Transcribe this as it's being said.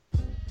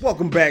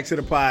Welcome back to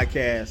the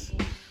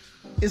podcast.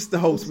 It's the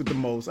host with the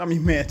most. I'm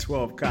your man,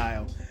 12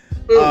 Kyle.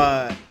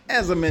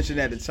 As I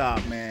mentioned at the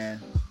top,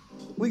 man,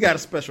 we got a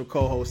special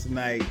co-host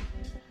tonight.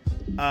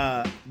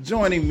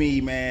 Joining me,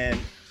 man,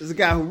 is a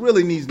guy who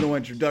really needs no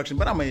introduction,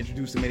 but I'm gonna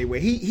introduce him anyway.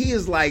 He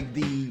is like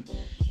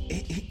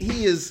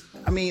he's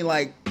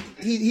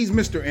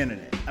Mr.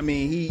 Internet. I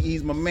mean,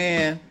 he's my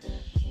man.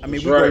 I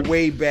mean, we go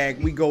way back.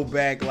 We go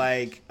back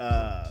like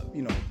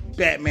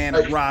Batman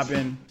and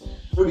Robin.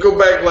 We go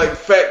back like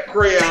fat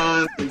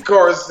crayons and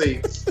car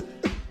seats.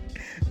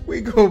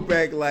 We go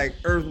back like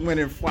Earth,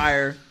 Wind, and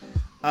Fire.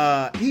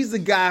 He's the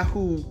guy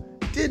who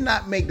did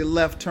not make the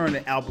left turn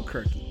to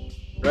Albuquerque.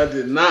 I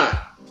did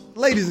not.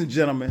 Ladies and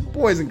gentlemen,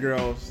 boys and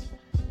girls,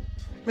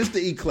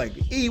 Mr.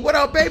 Eclectic. E, what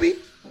up, baby?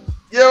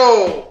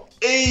 Yo,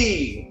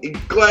 E,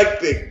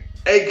 Eclectic,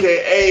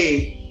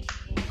 a.k.a.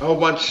 a whole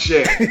bunch of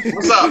shit.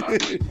 What's up?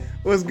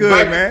 What's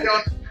good, man?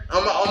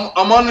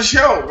 I'm on the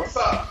show. What's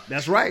up?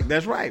 That's right.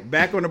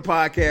 Back on the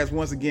podcast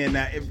once again.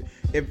 Now,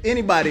 if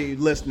anybody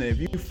listening, if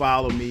you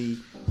follow me,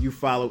 you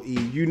follow E,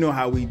 you know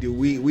how we do.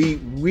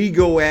 We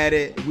go at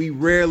it. We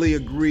rarely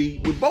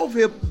agree. We're both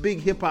big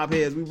hip hop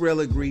heads. We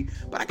rarely agree.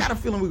 But I got a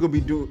feeling we're gonna be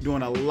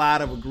doing a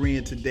lot of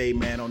agreeing today,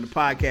 man. On the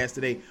podcast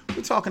today,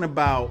 we're talking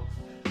about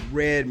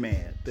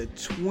Redman, the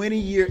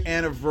 20-year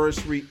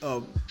anniversary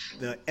of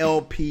the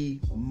LP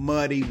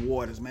Muddy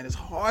Waters. Man, it's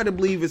hard to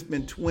believe it's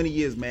been 20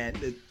 years, man.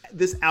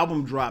 This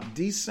album dropped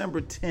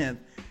December 10th,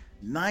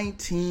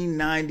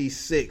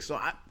 1996. So,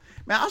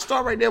 I'll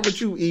start right there with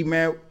you, E,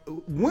 man.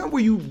 Do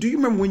you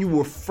remember when you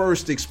were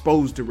first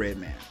exposed to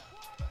Redman?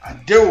 I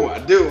do.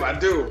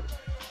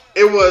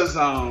 It was,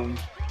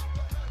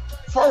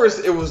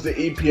 first it was the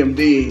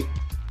EPMD.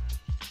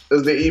 It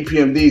was the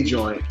EPMD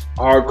joint,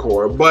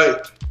 hardcore.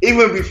 But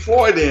even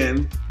before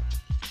then,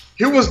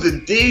 he was the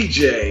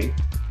DJ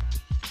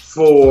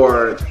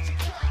for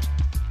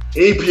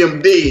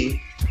EPMD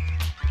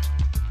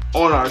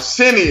on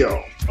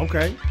Arsenio.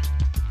 Okay.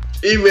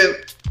 It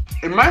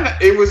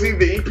was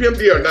either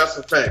EPMD or That's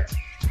a Fact.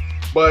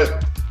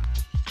 But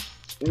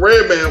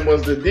Redman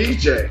was the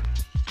DJ.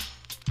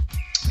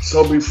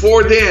 So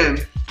before then,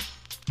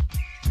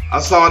 I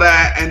saw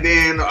that, and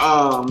then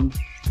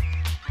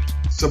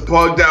it's a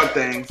bugged out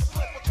thing.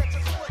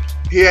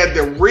 He had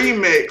the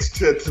remix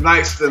to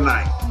Tonight's the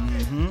Night,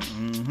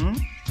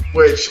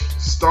 which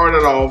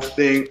started off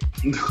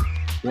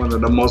one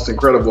of the most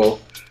incredible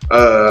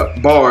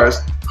bars.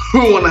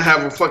 Who want to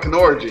have a fucking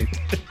orgy?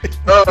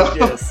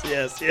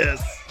 Yes.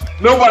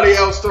 Nobody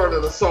else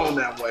started a song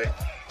that way.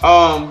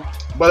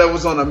 But it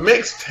was on a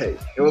mixtape.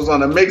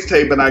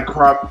 And I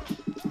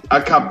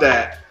copped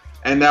that,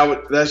 and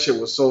that shit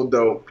was so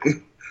dope.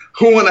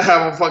 Who want to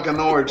have a fucking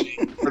orgy?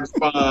 It's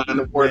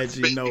fun.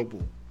 Reggie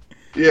Noble.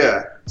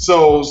 Yeah.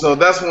 So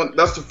that's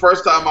the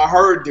first time I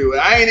heard dude.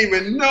 I ain't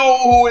even know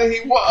who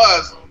he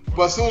was.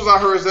 But as soon as I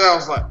heard that, I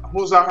was like,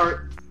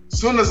 as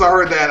soon as I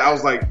heard that, I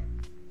was like,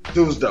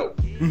 dude's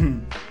dope. Mm-hmm.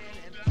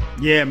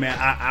 Yeah, man.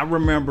 I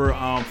remember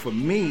for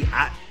me,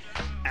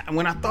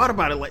 when I thought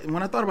about it, like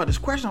when I thought about this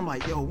question, I'm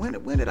like, yo, when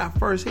did I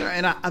first hear?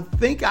 And I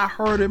think I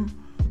heard him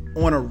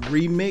on a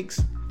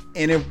remix,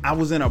 and I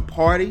was in a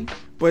party.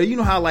 But you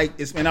know how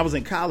and I was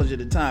in college at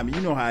the time. And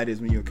you know how it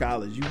is when you're in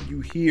college. You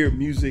hear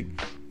music,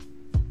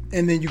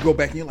 and then you go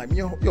back and you're like,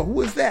 yo,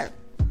 who is that?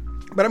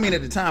 But I mean,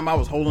 at the time, I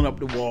was holding up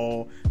the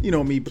wall,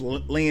 me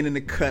laying in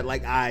the cut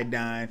like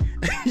iodine.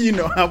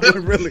 I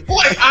wasn't really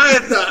like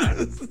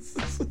iodine.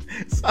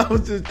 So I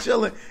was just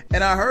chilling,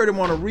 and I heard him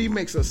on a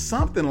remix or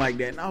something like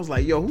that, and I was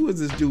like, "Yo, who is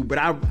this dude?" But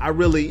I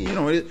really,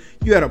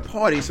 you had a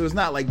party, so it's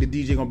not like the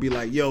DJ gonna be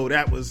like, "Yo,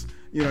 that was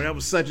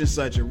such and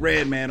such a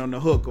Redman on the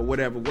hook or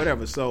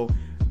whatever." So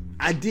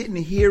I didn't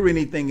hear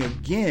anything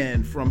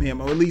again from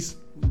him, or at least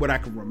what I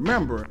can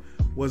remember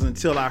was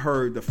until I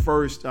heard the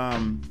first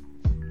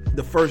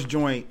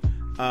joint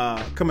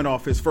coming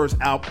off his first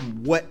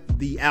album. What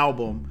the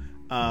album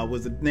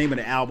was the name of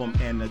the album,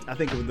 and I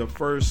think it was the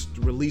first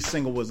release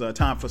single was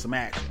Time for Some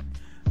Action,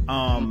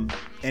 and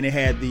it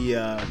had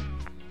the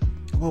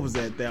what was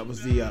that? That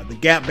was the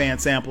Gap Band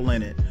sample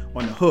in it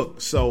on the hook.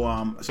 So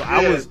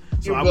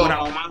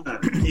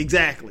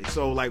exactly.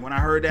 So like when I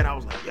heard that, I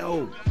was like,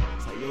 yo,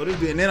 this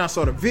dude. And then I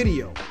saw the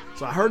video.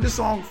 So I heard the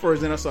song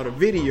first, then I saw the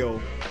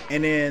video,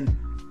 and then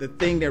the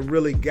thing that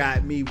really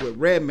got me with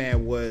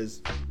Redman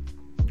was,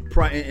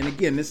 and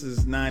again, this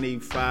is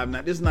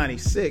 95. This is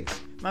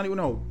 96. Not even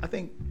know. I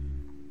think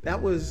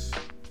that was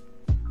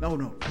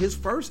his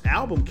first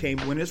album came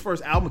out.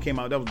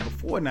 That was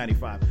before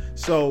 95.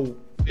 So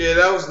yeah,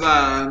 that was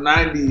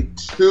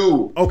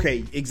 92.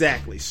 Okay,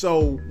 exactly.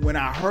 So when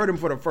I heard him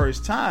for the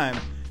first time,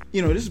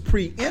 this is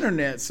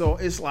pre-internet, so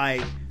it's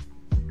like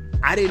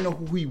I didn't know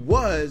who he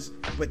was.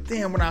 But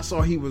then when I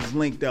saw he was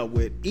linked up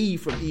with E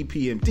from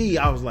EPMD,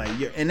 I was like,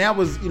 yeah. And that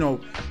was,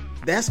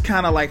 that's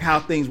kind of like how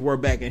things were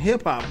back in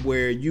hip hop,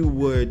 where you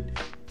would,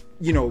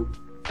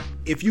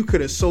 if you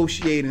could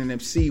associate an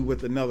MC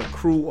with another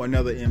crew or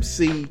another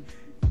MC,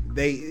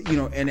 they,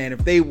 and then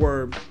if they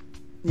were,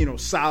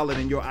 solid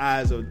in your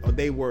eyes, or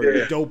they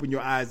were dope in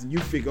your eyes, and you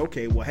figure,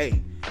 okay, well,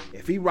 hey,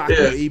 if he rocking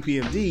with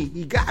EPMD,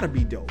 he gotta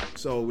be dope.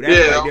 So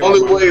that's the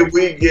only way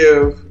we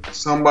give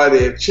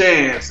somebody a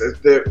chance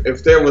if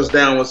there was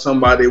down with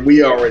somebody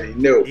we already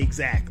knew.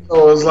 Exactly.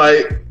 So it's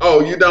like,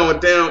 oh, you down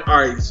with them?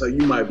 All right, so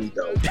you might be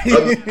dope.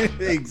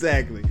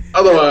 Exactly.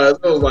 Otherwise,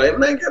 I was like,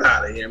 man, get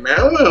out of here,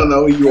 man. We don't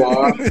know who you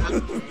are.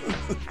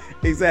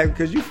 Exactly,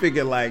 because you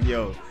figure like,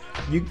 yo,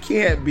 you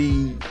can't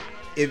be.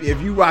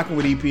 If you rocking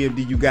with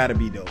EPMD, you gotta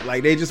be dope.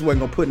 Like they just wasn't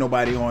gonna put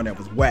nobody on that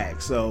was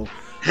whack. So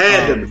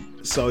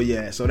so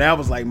that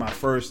was like my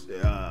first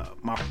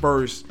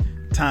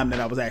time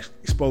that I was actually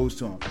exposed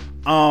to him.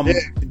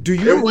 Do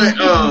you? It went.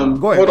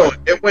 Go ahead. Hold on.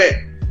 It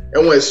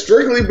went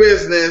strictly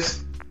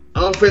business,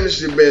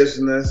 unfinished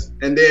business,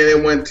 and then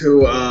it went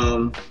to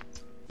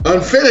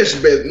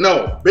unfinished business.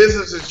 No,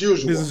 business as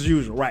usual. Business as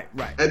usual. Right.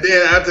 And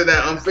then after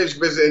that, unfinished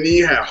business, and then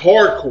you had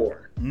hardcore.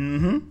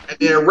 Mm-hmm. And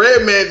then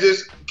Redman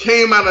just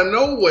came out of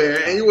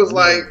nowhere, and he was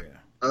like,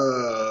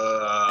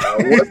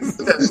 "What's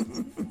this?"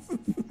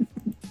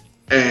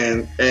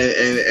 and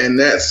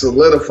that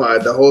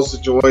solidified the whole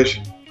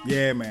situation.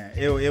 Yeah, man,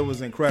 it was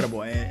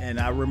incredible, and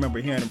I remember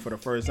hearing him for the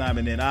first time,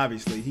 and then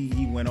obviously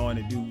he went on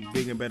to do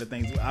bigger and better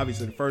things.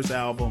 Obviously, the first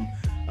album,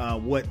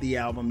 What the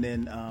Album,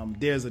 then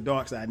There's a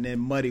Dark Side, and then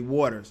Muddy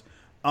Waters.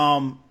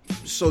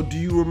 So do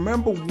you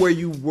remember where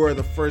you were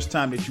the first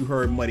time that you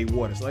heard Muddy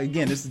Waters? Like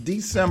again, this is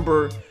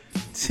December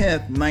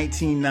 10th,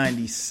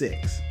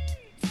 1996.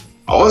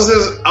 I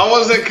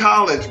was in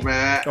college,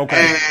 man. Okay.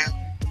 And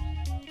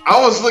I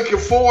was looking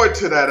forward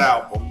to that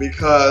album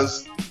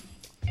because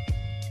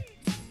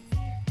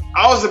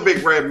I was a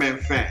big Redman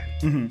fan.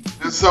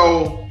 Mm-hmm. And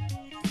so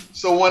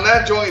when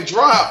that joint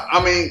dropped,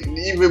 I mean,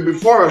 even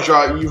before it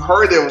dropped, you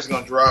heard it was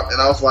going to drop,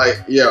 and I was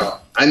like, yo,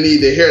 I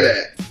need to hear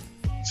that.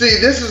 See,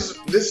 this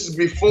is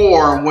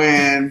before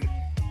when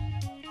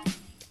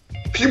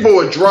people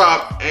would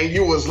drop and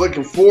you was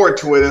looking forward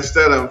to it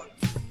instead of,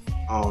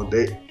 oh,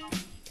 they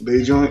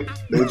joint.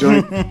 You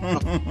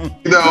know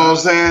what I'm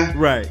saying?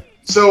 Right.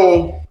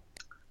 So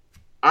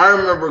I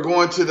remember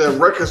going to the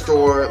record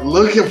store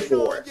looking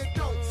for it,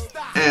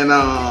 and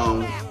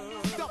I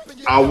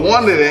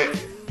wanted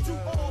it,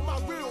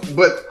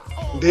 but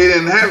they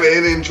didn't have it.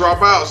 It didn't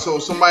drop out, so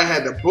somebody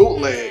had the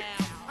bootleg.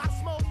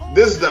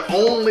 This is the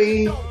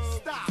only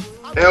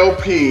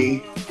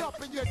LP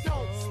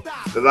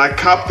that I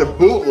copped the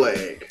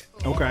bootleg.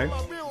 Okay.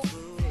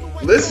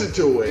 Listened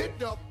to it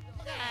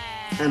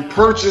and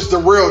purchased the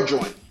real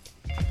joint.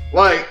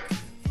 Like,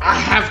 I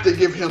have to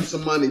give him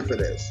some money for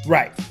this.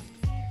 Right.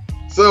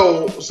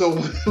 So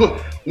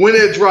when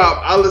it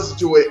dropped, I listened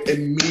to it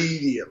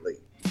immediately.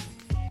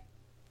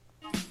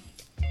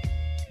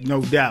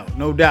 No doubt.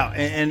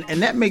 And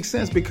that makes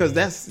sense because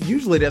that's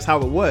how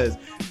it was.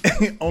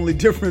 Only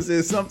difference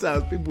is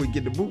sometimes people would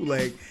get the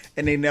bootleg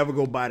and they never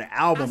go buy the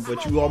album,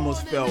 but you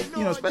almost felt,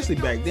 especially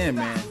back then,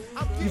 man,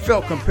 you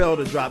felt compelled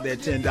to drop that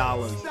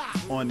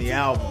 $10 on the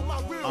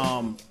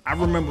album. I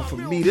remember for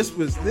me,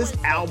 this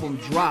album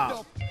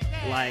dropped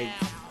like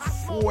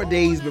 4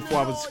 days before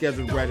I was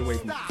scheduled to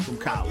graduate from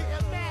college.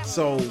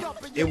 So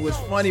it was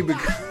funny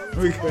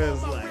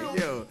because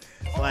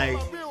like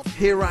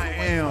here I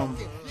am.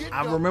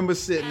 I remember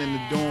sitting in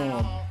the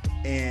dorm,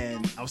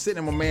 and I was sitting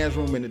in my man's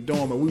room in the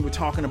dorm, and we were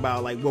talking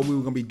about like what we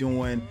were gonna be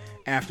doing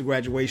after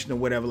graduation or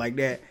whatever like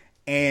that.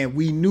 And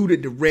we knew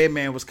that the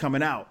Redman was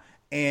coming out,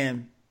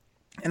 and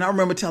I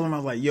remember telling him, I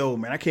was like, "Yo,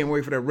 man, I can't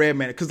wait for that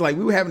Redman," because like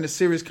we were having a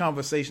serious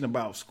conversation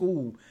about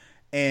school,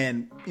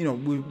 and we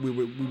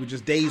were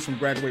just days from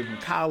graduating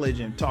from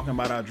college and talking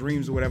about our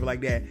dreams or whatever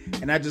like that.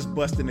 And I just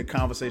busted in the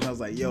conversation. I was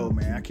like, "Yo,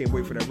 man, I can't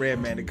wait for that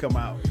Redman to come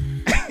out."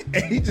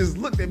 And he just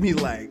looked at me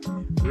like,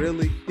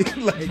 really?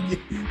 like,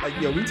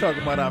 yo, we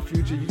talking about our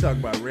future. You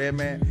talking about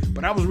Redman?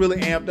 But I was really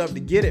amped up to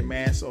get it,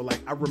 man. So like,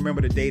 I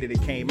remember the day that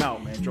it came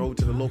out, man. Drove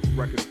to the local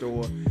record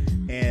store,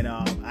 and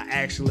I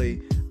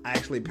actually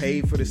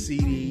paid for the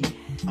CD.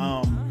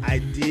 I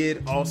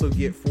did also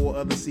get 4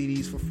 other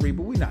CDs for free,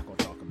 but we're not gonna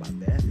talk about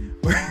that.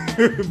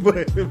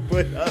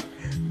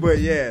 but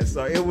yeah.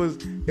 So it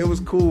was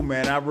cool,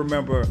 man. I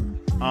remember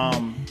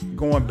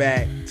going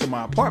back to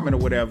my apartment or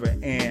whatever,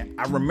 and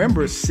I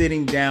remember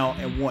sitting down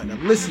and wanting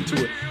to listen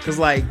to it, because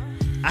like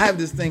I have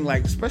this thing,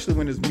 like especially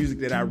when there's music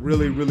that I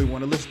really really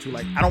want to listen to,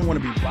 like I don't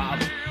want to be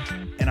bothered.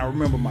 And I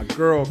remember my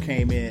girl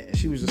came in and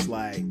she was just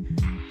like,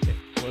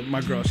 well,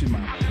 my girl, she's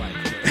my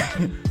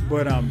wife,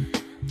 but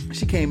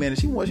she came in and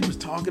she was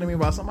talking to me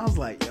about something. I was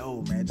like,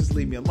 yo, man, just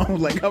leave me alone.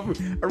 Like, I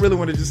really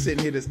want to just sit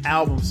and hear this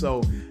album.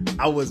 So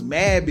I was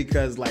mad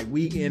because like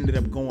we ended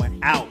up going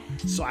out,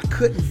 so I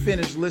couldn't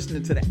finish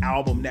listening to the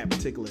album that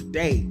particular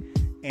day.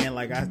 And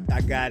like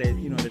I got it,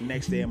 the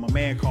next day, and my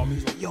man called me.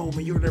 He's like, "Yo,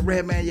 man, you're the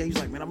Redman." Yeah, he's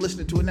like, "Man, I'm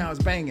listening to it now.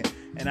 It's banging."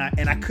 And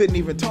I couldn't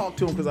even talk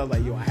to him because I was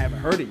like, "Yo, I haven't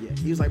heard it yet."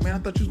 He was like, "Man, I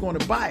thought you was going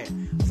to buy it."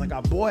 I was like,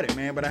 "I bought it,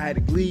 man, but I had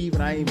to leave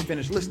and I ain't even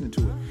finished listening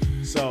to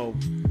it." So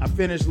I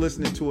finished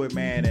listening to it,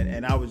 man,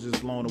 and I was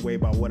just blown away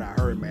by what I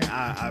heard, man.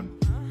 I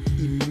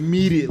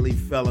immediately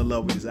fell in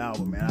love with this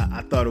album, man.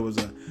 I thought it was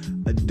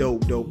a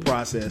dope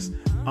process.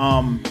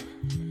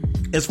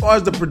 As far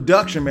as the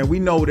production, man, we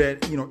know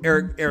that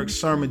Eric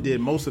Sermon did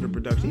most of the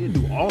production. He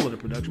didn't do all of the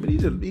production, but he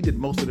did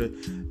most of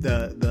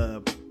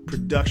the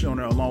production on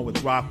there, along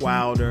with Rock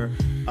Wilder.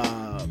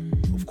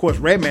 Of course,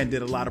 Redman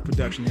did a lot of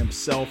production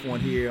himself on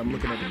here. I'm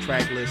looking at the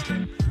track list,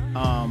 and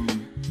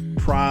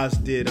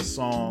Pras did a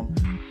song.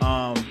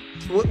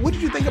 What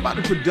did you think about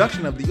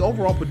the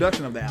overall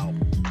production of the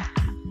album?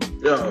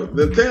 Yo,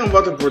 the thing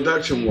about the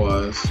production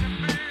was,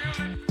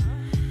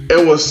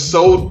 it was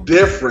so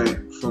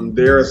different from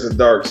There Is a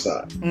Dark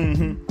Side.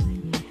 Mm-hmm.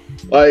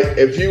 Like,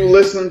 if you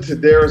listen to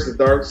There Is a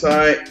Dark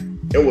Side,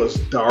 it was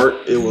dark,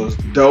 it was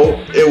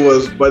dope,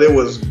 but it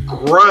was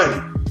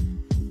grunty.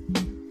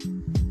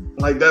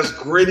 Like, that's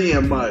gritty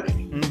and muddy.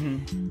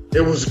 Mm-hmm.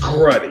 It was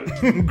grutty.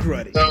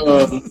 Grutty.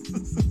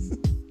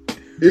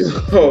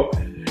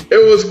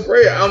 It was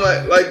great. I'm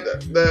like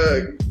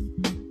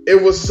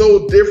it was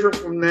so different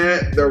from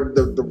that.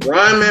 The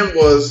rhyming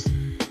was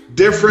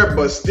different,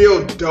 but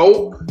still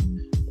dope.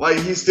 Like,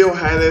 he still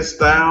had his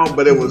style,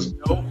 but it was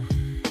dope.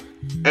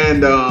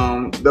 And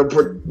the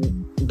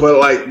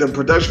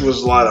production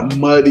was a lot of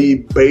muddy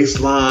bass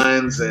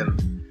lines and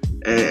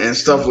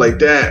stuff like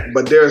that.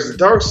 But There's the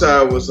Dark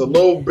Side was a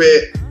little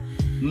bit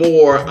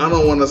more, I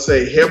don't want to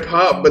say hip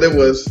hop, but it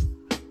was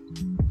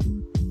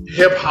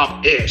hip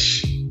hop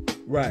ish.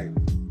 Right.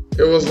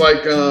 It was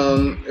like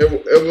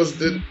it was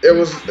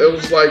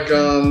like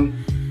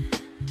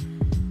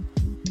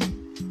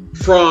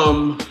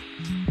from,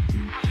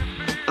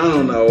 I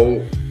don't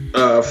know,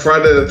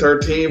 Friday the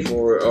 13th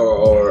or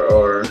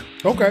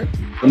okay,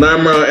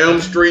 Nightmare on Elm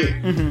Street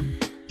mm-hmm.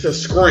 to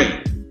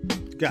Scream.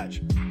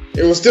 Gotcha.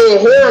 It was still a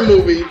horror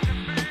movie,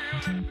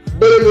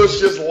 but it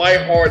was just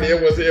lighthearted.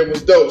 It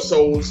was dope.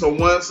 So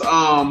once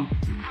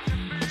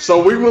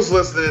so we was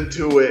listening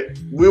to it,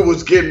 we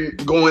was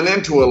going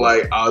into it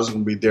like, oh, it's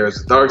gonna be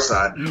There's a Dark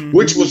Side, mm-hmm.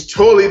 which was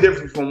totally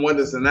different from what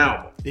is an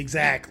album.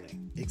 Exactly.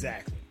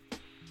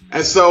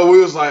 And so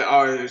we was like,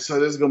 all right, so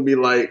this is gonna be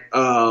like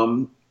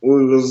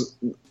this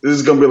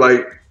is gonna be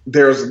like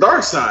There's a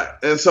Dark Side.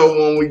 And so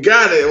when we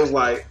got it, it was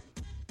like,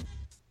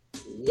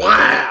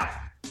 wow.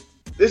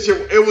 This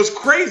year, it was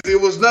crazy.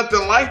 It was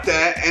nothing like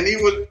that, and he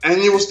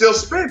was still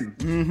spitting.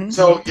 Mm-hmm.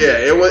 So yeah,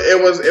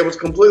 it was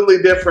completely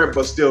different,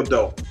 but still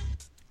dope.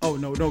 Oh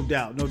no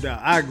doubt.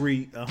 I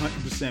agree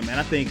 100%, man.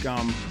 I think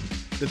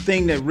the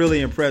thing that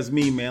really impressed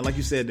me, man, like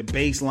you said, the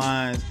bass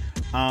lines,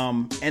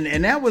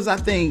 and that was, I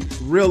think,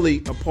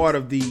 really a part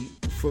of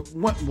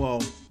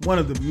one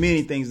of the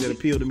many things that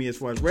appealed to me as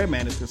far as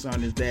Redman is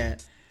concerned is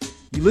that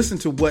you listen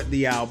to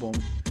the album,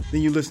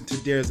 then you listen to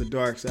There's a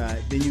Dark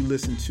Side, then you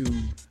listen to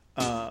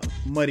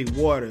Muddy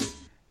Waters,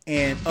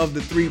 and of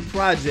the three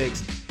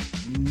projects,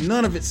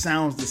 none of it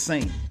sounds the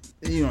same.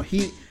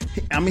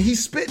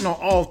 He's spitting on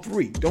all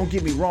three, don't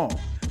get me wrong,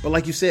 but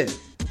like you said,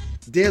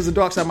 There's a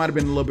Dark Side might have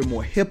been a little bit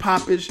more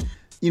hip-hop-ish,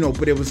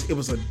 but it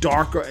was a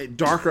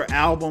darker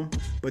album.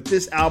 But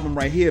this album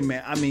right here,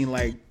 man, I mean,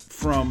 like,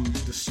 from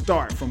the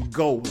start, from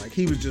go, like,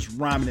 he was just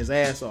rhyming his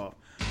ass off.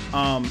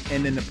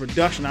 And then the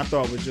production, I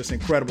thought, was just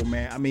incredible,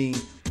 man. I mean,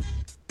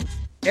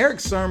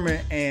 Eric Sermon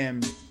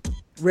and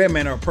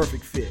Redman are a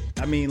perfect fit.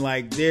 I mean,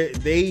 like,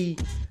 they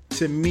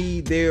to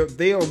me,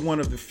 they are one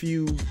of the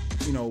few,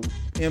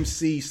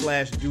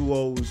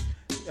 MC/duos,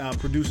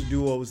 producer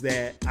duos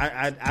that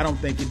I don't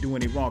think can do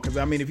any wrong. Because,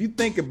 I mean, if you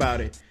think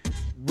about it,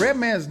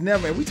 Redman's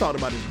never, and we talked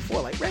about this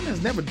before, like,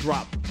 Redman's never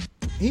dropped,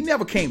 he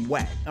never came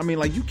whack. I mean,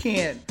 like, you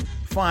can't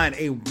find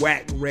a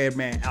whack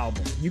Redman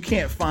album. You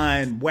can't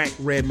find whack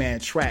Redman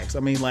tracks.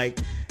 I mean, like,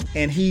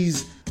 and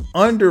he's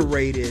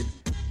underrated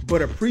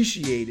but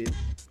appreciated.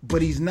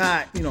 But he's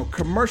not,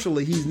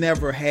 commercially, he's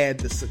never had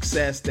the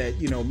success that,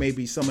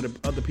 maybe some of the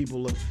other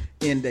people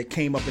that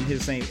came up in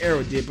his same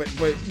era did. But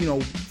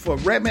for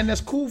Redman,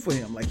 that's cool for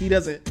him. Like, it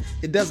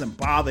doesn't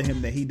bother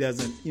him that he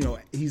doesn't,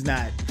 he's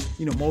not,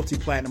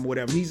 multi-platinum or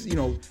whatever. He's,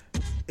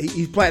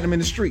 he's platinum in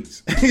the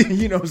streets,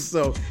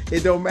 so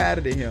it don't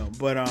matter to him.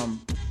 But I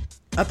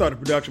thought the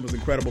production was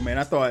incredible, man.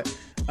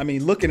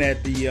 Looking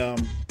at the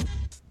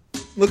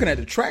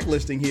track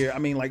listing here, I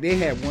mean, like, they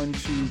had 5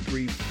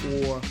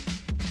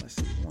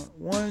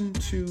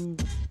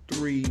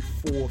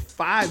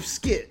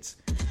 skits.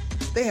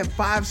 They have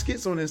 5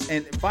 skits on this,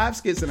 and 5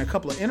 skits and a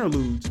couple of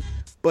interludes,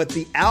 but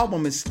the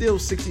album is still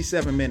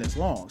 67 minutes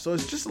long. So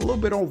it's just a little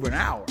bit over an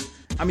hour.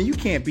 I mean, you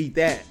can't beat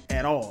that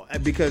at all,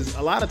 because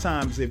a lot of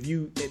times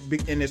and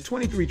there's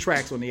 23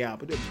 tracks on the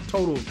album, there's a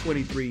total of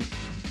 23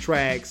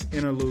 tracks,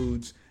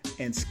 interludes,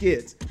 and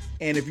skits.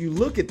 And if you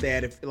look at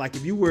that,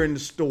 if you were in the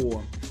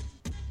store,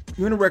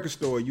 you're in a record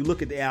store, you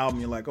look at the album,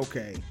 you're like,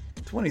 okay,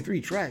 23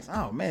 tracks.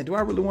 Oh man, do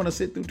I really want to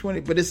sit through 20?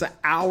 But it's an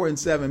hour and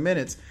 7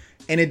 minutes,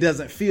 and it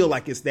doesn't feel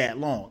like it's that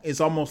long.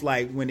 It's almost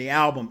like when the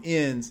album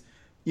ends,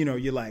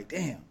 you're like,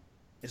 damn,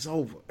 it's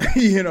over.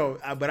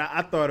 But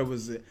I thought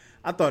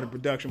the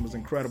production was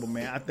incredible,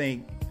 man. I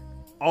think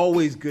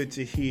always good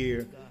to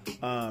hear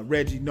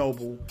Reggie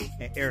Noble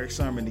and Eric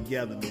Sermon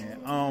together,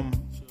 man.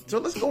 So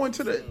let's go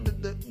into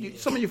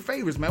some of your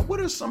favorites, man.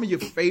 What are some of your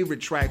favorite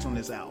tracks on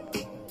this album?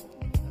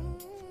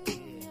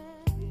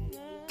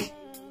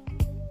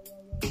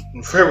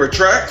 Favorite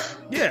tracks?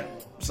 Yeah,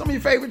 some of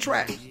your favorite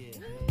tracks.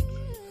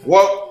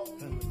 Well,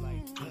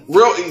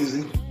 real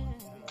easy.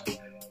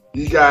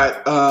 You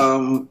got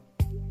 100%.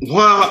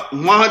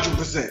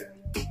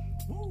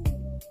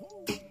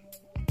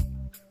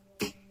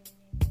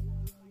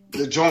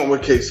 The joint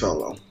with K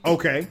Solo.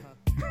 Okay.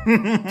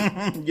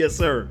 Yes,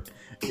 sir.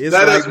 It's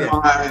That like is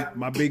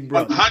my big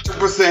brother.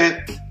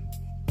 100%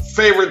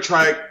 favorite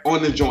track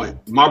on the joint.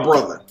 My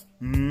brother.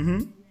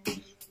 Mm-hmm.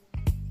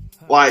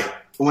 Like,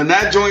 when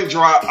that joint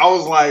dropped, I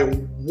was like,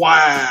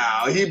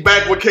 wow. He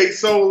back with K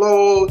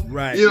Solo.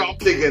 Right. You know, I'm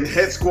thinking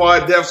Head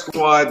Squad, Def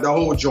Squad, the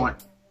whole joint.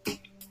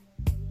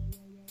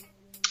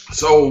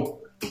 So,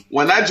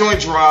 when that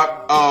joint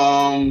dropped,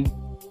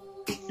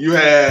 you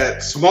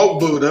had Smoke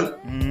Buddha.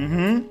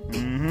 Mm-hmm.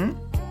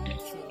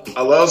 Mm-hmm.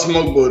 I love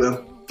Smoke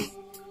Buddha.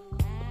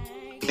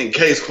 And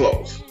Case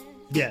Closed.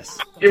 Yes.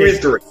 Give me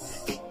 3.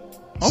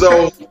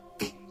 Okay.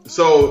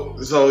 So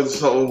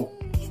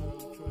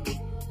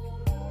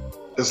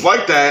it's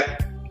like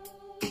that.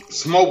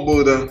 Smoke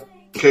Buddha,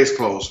 Case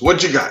Closed.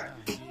 What you got?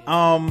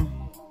 Man,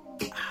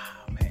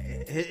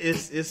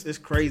 it's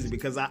crazy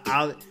because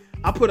I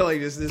put it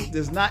like this.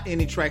 There's not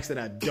any tracks that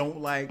I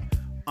don't like.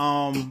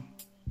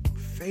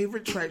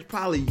 Favorite tracks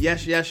probably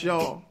Yes Yes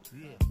Y'all.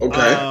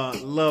 Okay.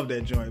 Love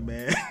that joint,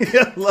 man.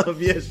 Love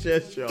Yes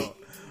Yes Y'all.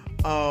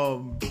 Oh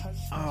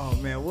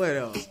man, what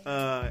else?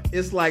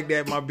 It's like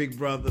that. My big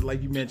brother,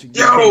 like you mentioned,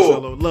 K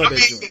Solo. Love that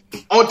joint.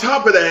 On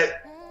top of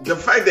that, the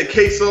fact that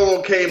K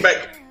Solo came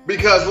back,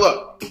 because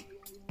look,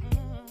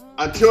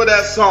 until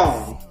that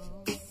song,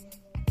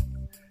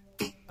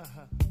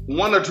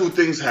 one or two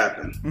things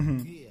happened.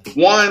 Mm-hmm.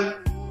 One,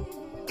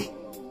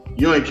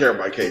 you ain't care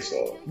about K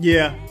Solo.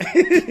 Yeah.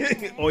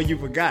 Or you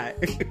forgot.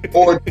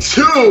 Or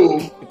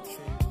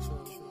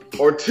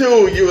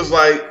two, you was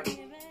like,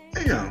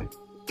 damn,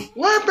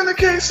 what happened to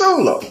K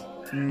Solo?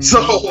 Mm-hmm.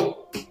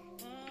 So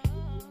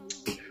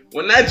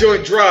when that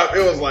joint dropped,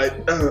 it was like,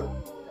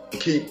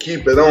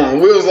 keep it on.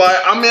 We was like,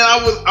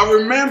 I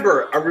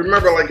remember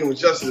like it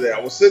was yesterday.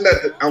 I was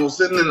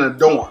sitting in a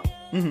dorm.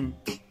 Mm-hmm.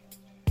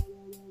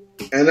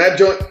 And that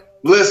joint,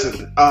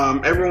 listen,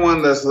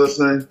 everyone that's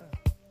listening,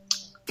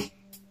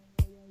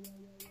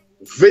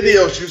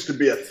 videos used to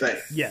be a thing.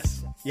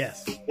 Yes.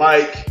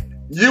 Like,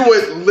 you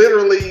would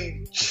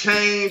literally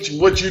change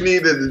what you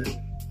needed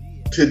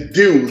to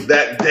do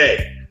that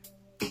day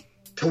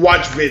to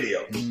watch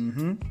videos.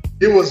 Mm-hmm.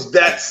 It was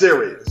that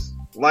serious.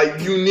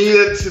 Like, you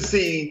needed to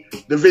see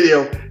the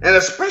video, and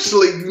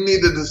especially you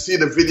needed to see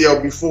the video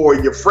before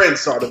your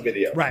friends saw the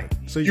video. Right.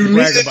 So you can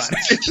brag about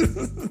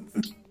it.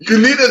 You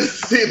needed to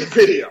see the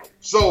video.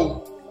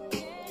 So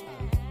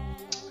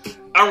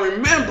I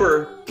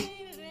remember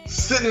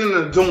sitting in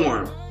the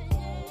dorm,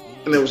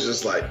 and it was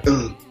just like,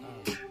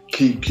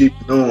 keep it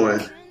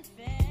on.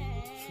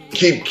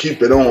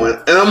 Keep it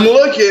on. And I'm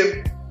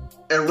looking,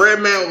 and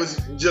Redman was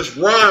just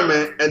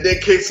rhyming, and then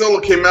K Solo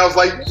came out. I was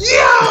like,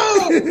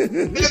 yo,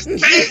 it's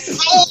K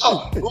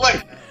Solo.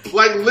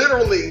 Like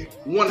literally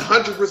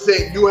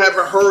 100% you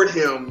haven't heard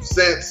him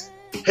since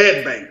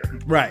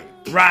Headbanger. Right.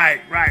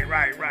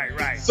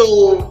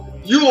 So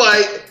you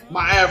like,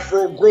 my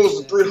afro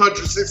grows to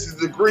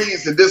 360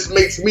 degrees, and this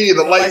makes me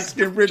the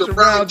light-skinned Richard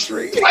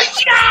Roundtree. Like,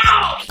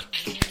 yo,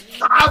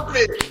 stop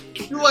it.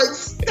 You like,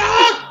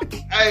 stop.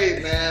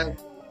 Hey, man.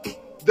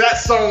 That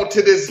song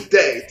to this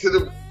day, to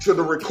the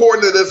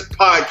recording of this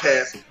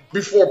podcast,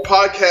 before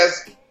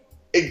podcasts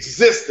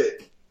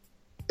existed,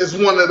 is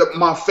one of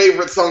my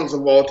favorite songs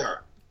of all time.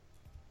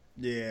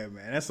 Yeah,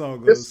 man, that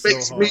song goes so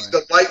hard. This makes me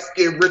the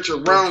light-skinned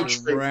Richard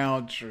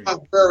Roundtree. I'm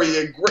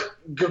very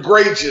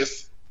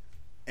egregious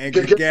and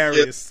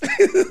gregarious.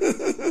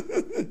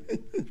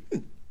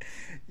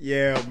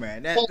 Yeah,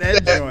 man, that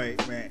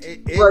joint, man.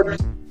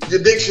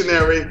 Your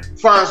dictionary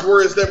finds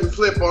words that we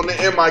flip on the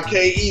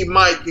MIKE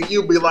mic, and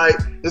you'll be like,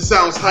 it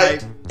sounds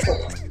hype.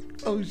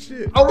 Oh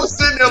shit! I was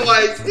sitting there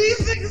like, these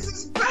niggas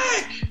is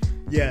back.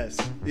 Yes.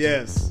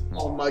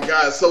 Oh my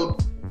god! So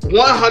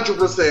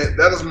 100%,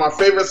 that is my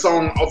favorite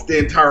song off the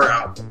entire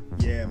album.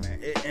 Yeah,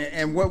 man.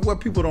 And what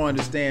people don't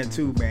understand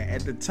too, man,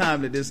 at the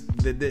time that this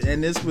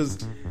was,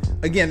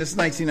 again, this is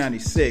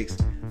 1996.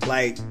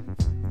 Like,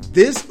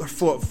 this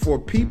for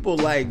people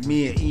like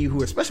me and E,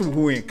 who, especially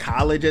who were in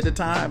college at the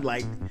time,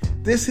 like,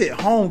 this hit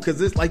home because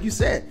this, like you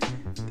said,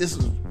 this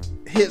was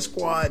Hit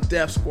Squad,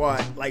 Def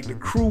Squad. Like, the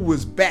crew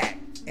was back,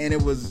 and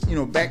it was,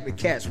 back to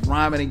cats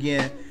rhyming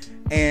again.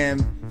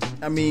 And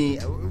I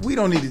mean, we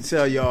don't need to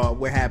tell y'all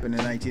what happened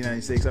in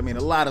 1996. I mean,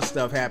 a lot of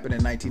stuff happened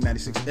in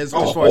 1996 as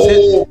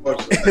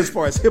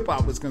far as hip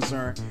hop was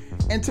concerned.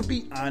 And to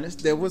be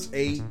honest, there was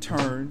a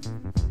turn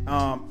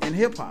in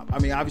hip hop. I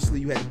mean,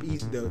 obviously you had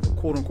the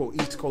quote unquote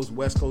East Coast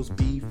West Coast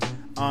beef.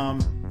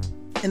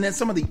 And then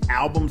some of the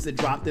albums that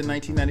dropped in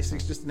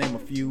 1996, just to name a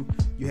few,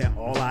 you had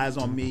All Eyes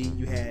on Me,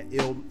 you had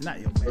you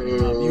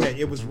had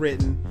It Was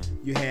Written,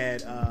 you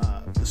had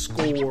The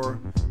Score,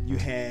 you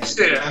had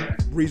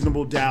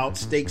Reasonable Doubt,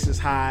 Stakes Is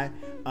High,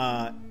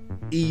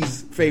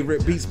 E's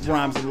favorite, Beats,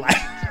 Rhymes, and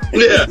Life.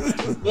 Yeah,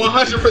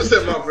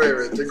 100% my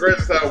favorite. The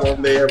greatest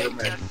album they ever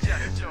made.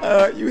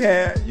 You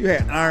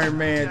had Iron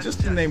Man,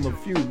 just to name a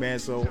few, man.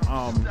 So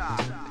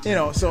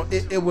so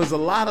it was a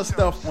lot of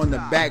stuff on the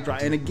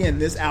backdrop. And again,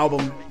 this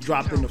album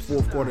dropped in the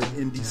fourth quarter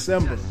in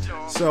December.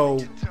 So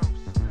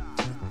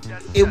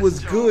it was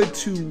good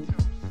to,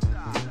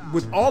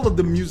 with all of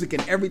the music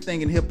and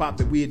everything in hip hop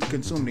that we had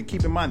consumed, and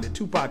keep in mind that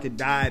Tupac had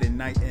died in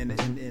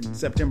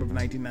September of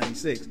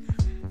 1996.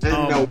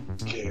 And no one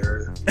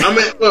cared. I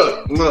mean,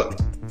 look.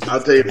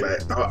 I'll tell you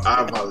back.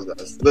 I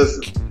apologize.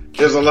 Listen,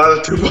 there's a lot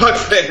of Tupac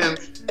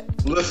fans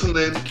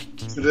listening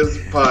to this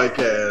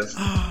podcast.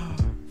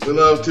 We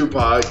love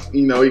Tupac.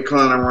 You know, he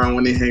clowning around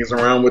when he hangs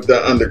around with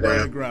the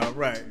underground.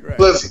 Right.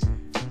 Listen,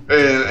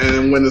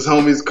 and when his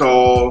homies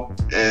call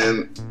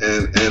and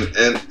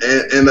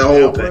the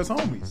whole thing.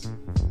 Homies.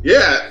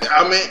 Yeah,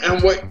 I mean,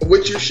 and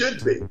what you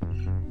should be.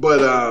 But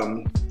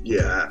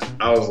yeah,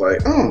 I was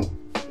like, oh,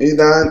 he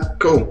died.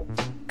 Cool.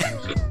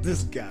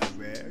 This guy,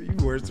 man, you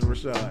worse than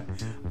Rashad.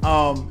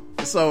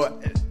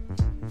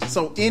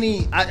 So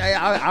any,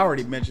 I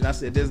already mentioned. I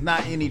said there's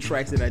not any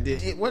tracks that I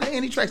did. Were there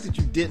any tracks that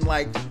you didn't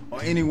like, or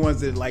any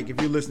ones that, like,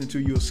 if you're listening to,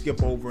 you'll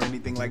skip over or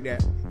anything like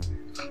that?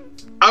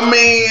 I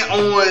mean,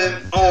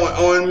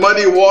 on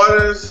Muddy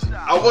Waters,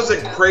 I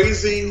wasn't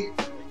crazy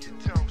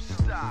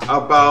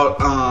about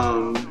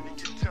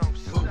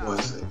what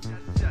was it?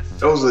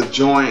 There was a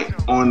joint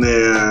on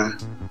there.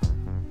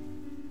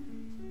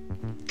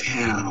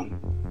 Damn.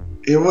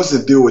 It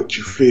wasn't Do What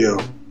You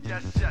Feel,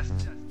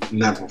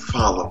 Never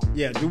Follow.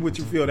 Yeah, Do What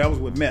You Feel. That was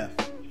with Meth.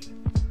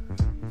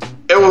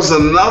 It was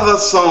another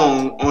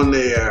song on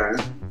there,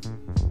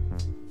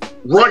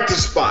 Rock the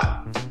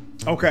Spot.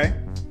 Okay.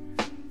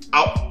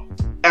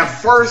 At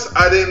first,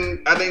 I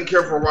didn't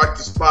care for Rock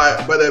the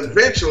Spot, but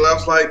eventually I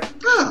was like,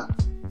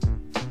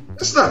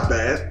 it's not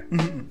bad.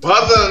 Mm-hmm. But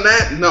other than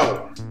that,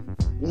 no.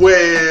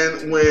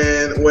 When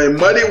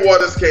Muddy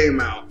Waters came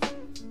out,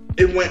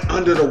 it went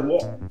under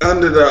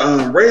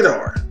the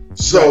radar.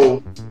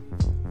 So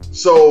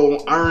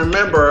I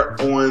remember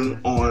on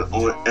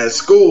at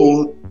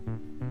school,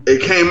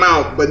 it came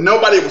out, but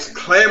nobody was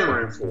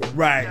clamoring for it.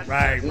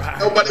 Right.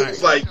 Nobody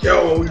was like,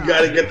 "Yo, you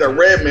got to get the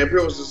Redman."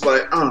 People was just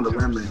like, "Oh, the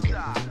Redman."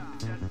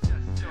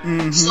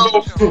 Mm-hmm.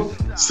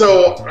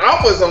 So I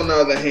was, on the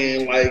other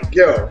hand, like,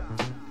 "Yo,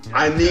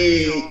 I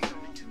need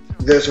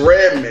this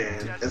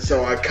Redman," and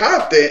so I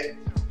copped it,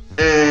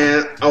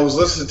 and I was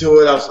listening to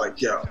it. I was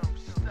like, "Yo,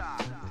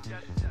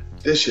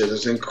 this shit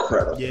is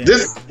incredible." Yeah.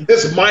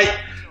 This might,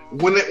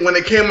 when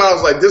it came out, I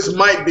was like, this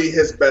might be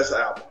his best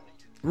album.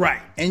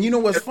 Right. And you know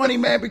what's funny,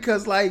 man?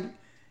 Because, like,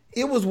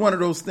 it was one of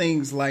those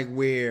things, like,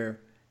 where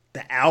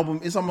the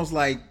album, it's almost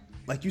like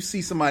you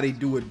see somebody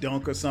do a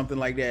dunk or something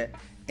like that,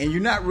 and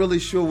you're not really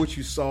sure what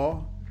you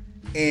saw,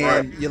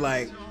 and you're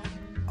like,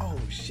 oh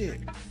shit,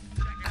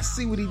 I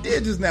see what he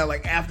did just now,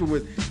 like,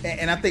 afterwards.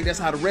 And I think that's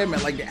how the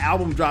Redman, like, the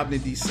album dropped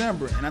in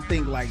December, and I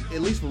think, like,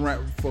 at least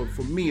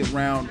for me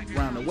around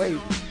the way,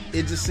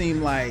 it just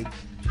seemed like,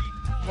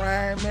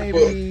 right,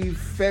 maybe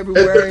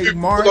February,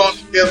 March.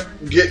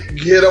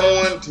 Get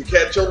on to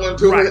catch on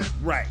to it.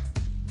 Right.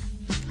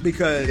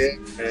 Because he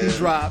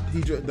dropped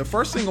the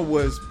first single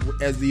was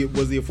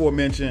the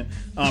aforementioned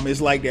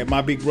It's Like That,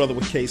 My Big Brother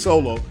with K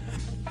Solo.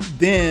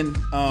 Then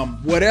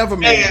Whatever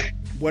Man.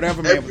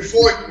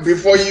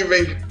 Before you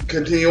even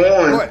continue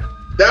on,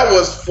 that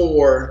was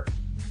for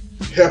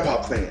hip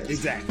hop fans.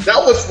 Exactly.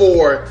 That was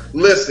for,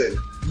 listen,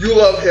 you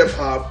love hip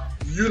hop.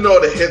 You know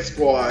the Hit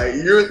Squad.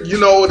 You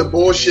know the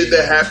bullshit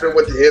that happened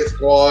with the Hit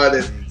Squad,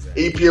 and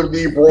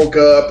EPMD broke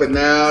up, and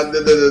now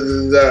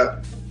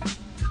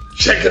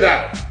check it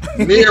out.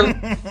 Me and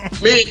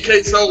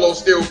K Solo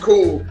still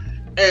cool,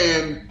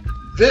 and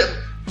then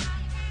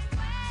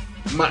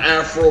my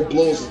afro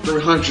blows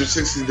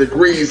 360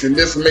 degrees, and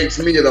this makes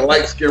me the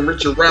light skinned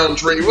Richard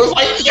Roundtree. It was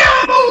like,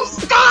 yo,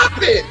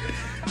 stop it.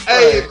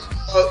 Hey,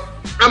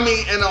 I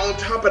mean, and on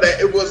top of that,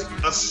 it was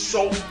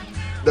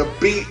the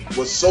beat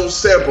was so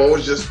simple. It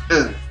was just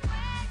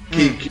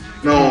keep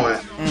it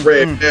on,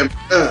 Redman,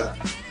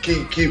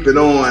 keep it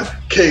on,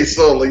 K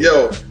Solo,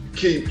 yo,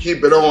 keep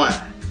it on,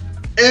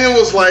 and it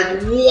was like,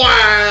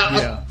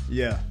 wow.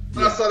 Yeah.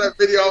 When I saw that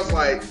video, I was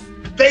like,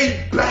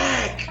 they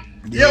back.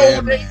 Yeah,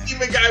 yo, they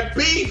even got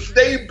beef.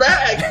 They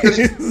back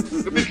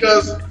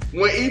because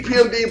when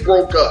EPMD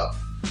broke up,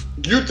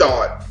 you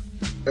thought,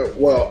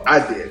 well, I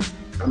did.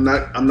 I'm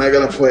not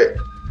gonna put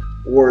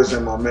words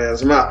in my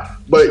man's mouth,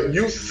 but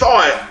you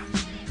thought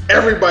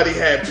everybody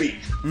had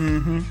beef.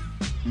 Mm-hmm.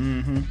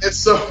 And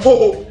so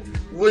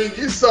when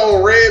you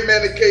saw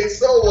Redman and K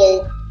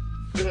Solo,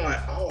 you're like,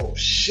 oh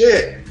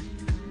shit,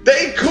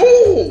 they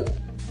cool.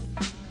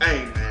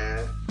 Hey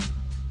man,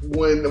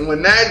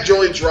 when that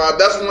joint dropped,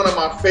 that's one of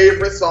my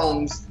favorite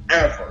songs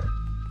ever.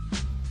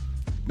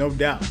 No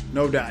doubt.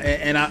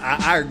 And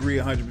I agree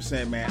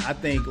 100%, man. I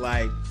think,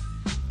 like,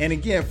 and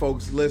again,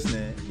 folks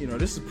listening, you know,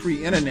 this is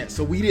pre-internet,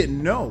 so we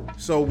didn't know.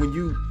 So when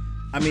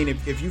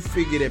if you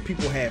figure that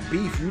people had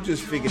beef, you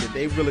just figured that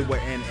they really were.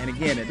 And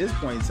again, at this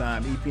point in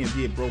time,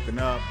 EPMD had broken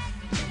up.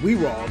 We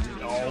were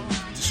all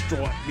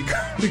distraught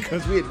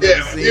because we had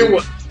never seen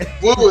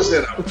we was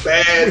in a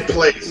bad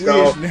place, We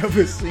dog. had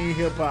never seen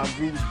hip hop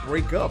groups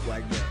break up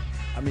like that.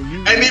 I mean,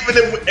 And even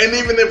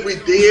if we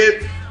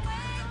did,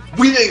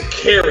 we didn't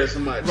care as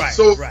much. Right,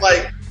 So it's right.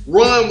 like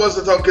Ron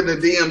wasn't talking to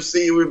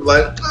DMC, we'd be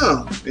like,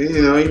 oh,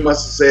 he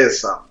must have said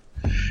something.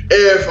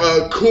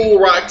 If Cool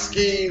Rock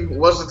Ski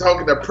wasn't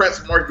talking to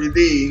Prince Marky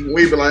D,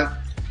 we'd be like,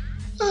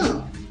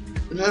 oh,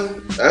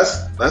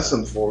 that's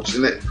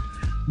unfortunate.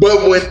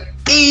 But when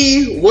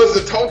E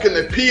wasn't talking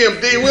to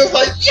PMD, we was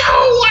like, yo,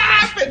 what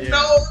happened? Yeah.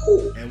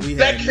 No, And we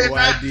that had no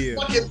cannot idea.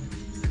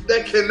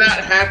 that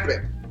cannot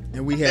happen.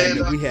 And we had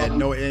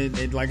no,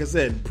 and like I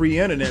said,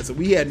 pre-internet, so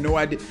we had no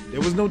idea. There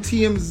was no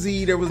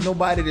TMZ. There was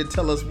nobody to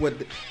tell us what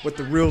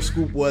the real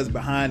scoop was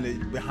behind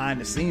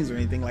the scenes or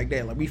anything like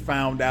that. Like we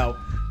found out,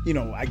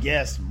 I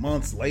guess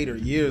months later,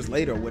 years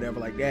later, or whatever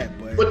like that.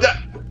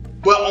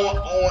 But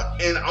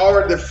on in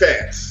our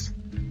defense,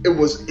 it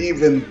was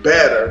even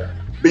better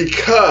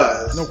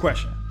because no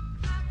question.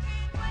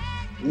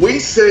 we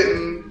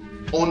sitting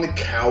on the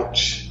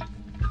couch.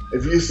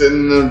 If you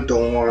sitting in a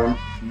dorm,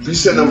 if you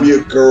sitting over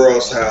your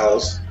girl's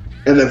house,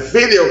 and the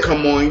video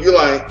come on, you're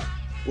like,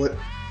 what?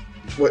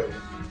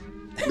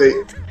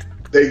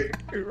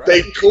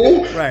 They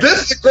cool? Right.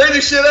 This is the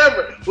greatest shit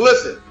ever.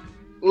 Listen.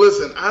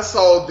 I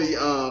saw the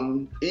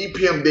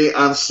EPMD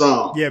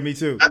Unsung. Yeah, me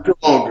too. Not too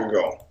long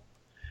ago,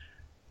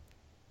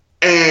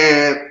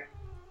 and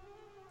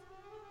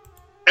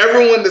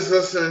everyone that's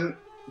listening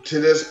to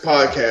this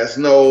podcast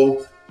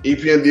know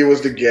EPMD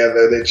was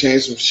together. They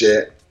changed some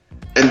shit.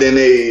 And then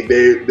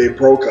they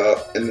broke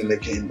up, and then they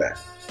came back.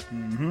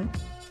 Mm-hmm.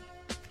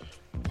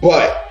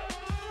 But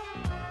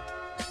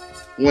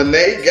when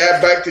they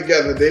got back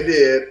together, they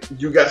did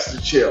 "You Got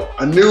to Chill,"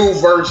 a new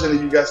version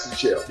of "You Got to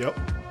Chill." Yep.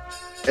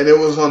 And it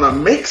was on a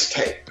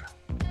mixtape.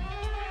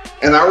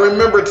 And I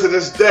remember to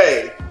this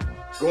day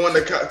going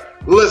to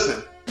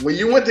listen. When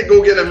you went to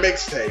go get a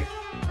mixtape,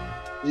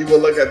 you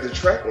would look at the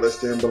track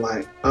list and be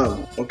like,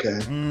 "Oh, okay."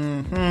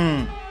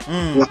 Mm-hmm.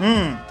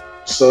 Mm-hmm.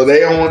 So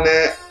they on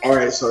that. All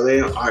right. So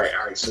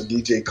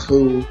DJ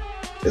Clue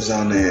is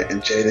on that,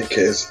 and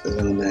Jadakiss is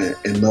on that,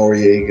 and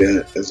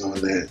Noriega is on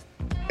that,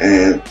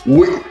 and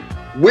we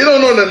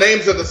don't know the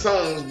names of the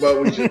songs,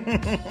 but we just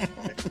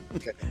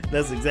okay.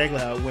 That's exactly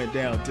how it went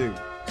down too.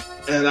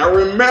 And I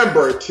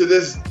remember to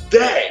this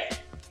day,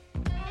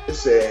 it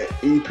said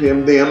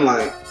EPMD. I'm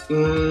like,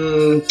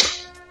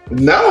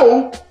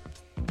 no.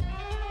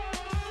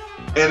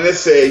 And it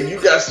said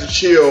 "You Got to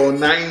Chill"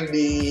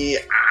 90.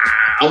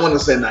 I want to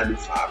say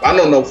 95. I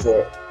don't know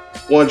for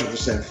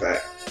 100%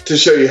 fact to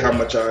show you how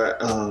much I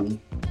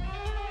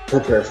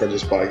prepared for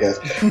this podcast.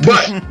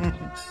 But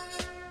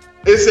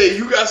it said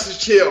 "You Got to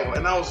Chill,"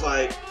 and I was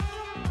like,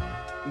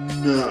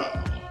 no.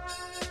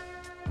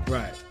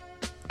 Right.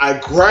 I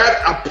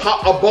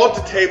bought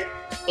the tape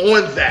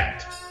on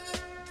that.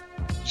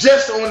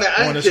 Just on that.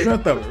 On the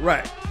strength of it,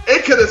 right.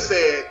 It could have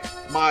said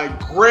my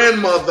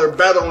grandmother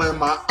battling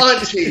my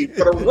auntie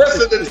for the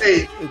rest of the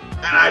tape,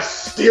 and I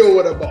still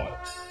would have bought it.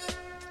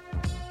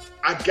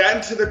 I got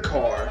into the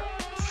car,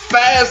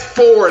 fast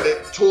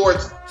forwarded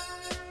towards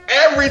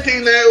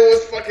everything that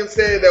was fucking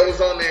said that was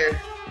on there,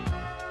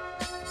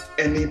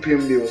 and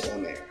EPMD was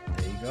on there.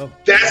 There you go.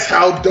 That's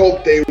how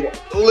dope they were.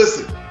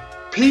 Listen.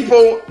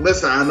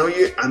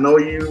 I know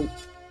you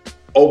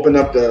open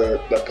up the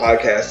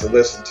podcast to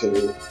listen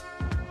to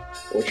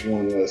what you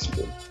want to listen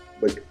to.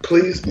 But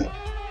please know,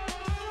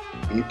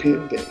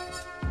 EPMD,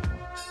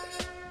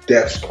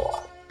 Def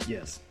Squad,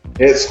 Yes.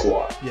 Head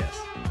Squad, Yes.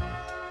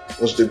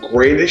 was the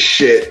greatest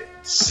shit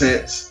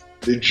since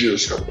the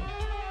Juice Crew.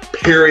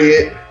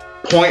 Period.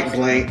 Point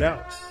blank. No.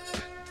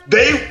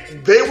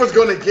 They was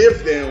gonna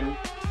give them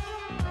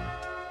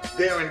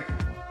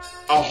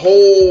a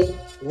whole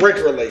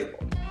record label.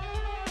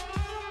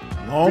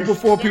 Long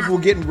before people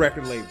were getting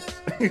record labels.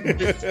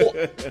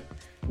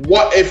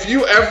 What if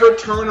you ever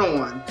turn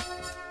on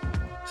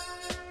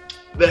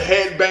the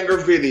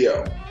Headbanger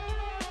video?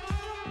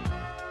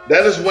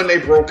 That is when they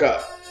broke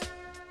up.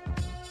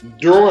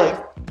 During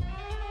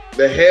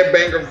the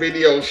Headbanger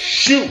video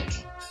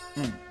shoot,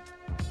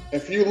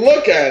 if you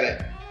look at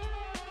it,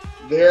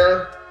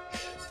 they're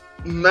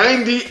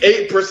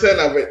 98%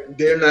 of it.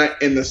 They're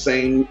not in the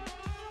same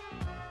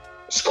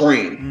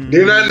screen.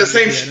 They're not in the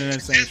same. They're in the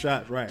same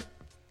shot, right?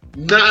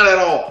 Not at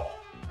all.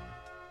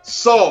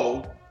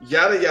 So,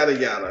 yada, yada,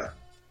 yada.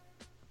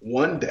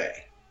 One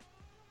day,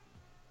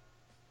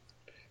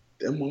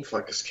 them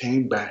motherfuckers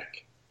came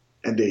back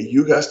and then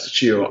You Got to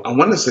Chill. I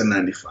want to say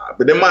 95,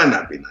 but it might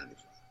not be 95.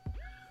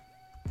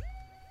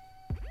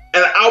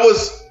 And I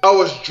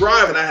was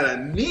driving. I had a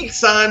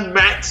Nissan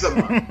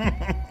Maxima.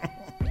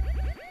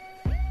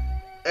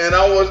 And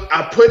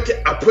I put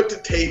the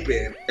tape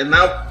in, and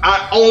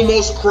I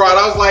almost cried.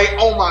 I was like,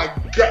 oh my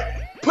God.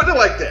 Put it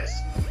like this.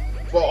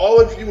 For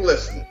all of you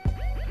listening,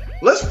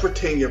 let's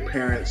pretend your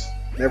parents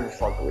never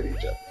fuck with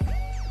each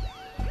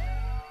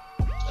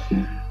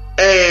other.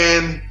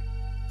 And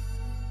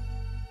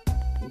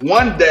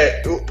one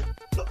day,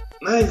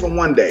 not even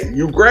one day,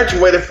 you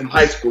graduated from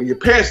high school, your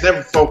parents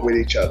never fuck with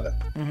each other.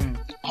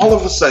 all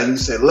of a sudden, you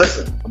said,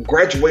 listen, I'm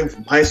graduating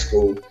from high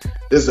school.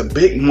 This is a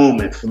big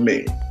moment for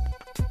me.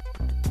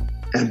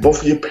 And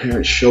both of your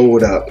parents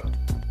showed up.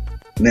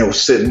 And they were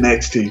sitting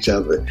next to each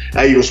other.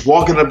 And you was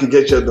walking up to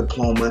get your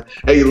diploma.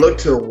 And you looked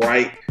to the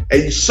right.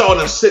 And you saw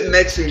them sitting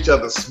next to each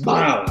other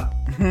smiling.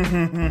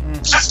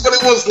 That's what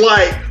it was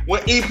like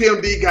when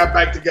EPMD got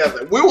back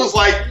together. We was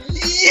like,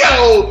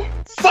 yo,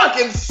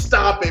 fucking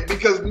stop it.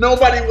 Because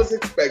nobody was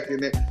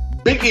expecting it.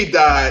 Biggie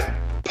died.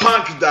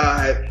 Punk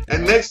died.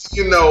 And next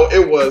thing you know,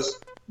 it was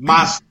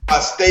my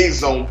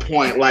stays on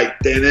point. Like,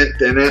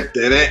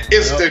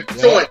 it's the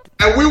joint.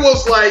 And we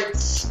was like,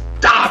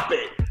 stop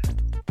it.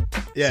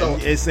 Yeah, so,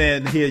 it's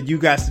saying here, You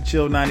Got to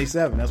Chill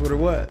 97. That's what it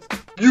was.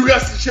 You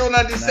Got to Chill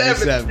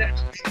 97.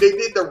 They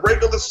did the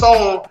regular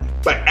song,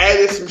 but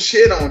added some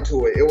shit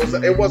onto it. It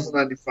wasn't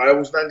 95. It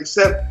was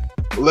 97.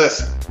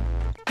 Listen.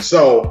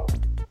 So,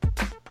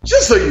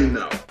 just so you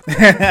know.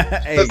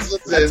 Hey,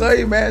 I tell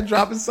you, man,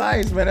 dropping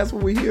science, man. That's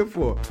what we're here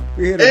for.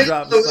 We're here to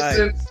drop the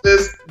science.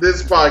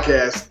 This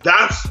podcast,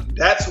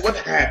 that's what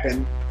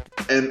happened,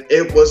 and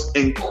it was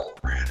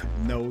incredible.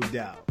 No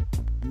doubt.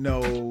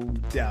 No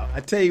doubt. I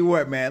tell you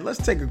what, man.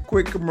 Let's take a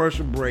quick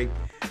commercial break,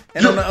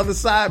 and on the other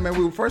side, man,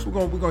 we're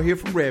gonna hear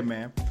from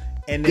Redman,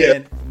 and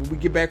then when we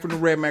get back from the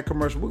Redman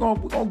commercial, we're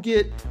gonna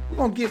get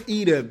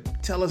E to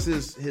tell us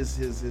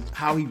his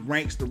how he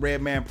ranks the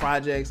Redman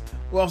projects.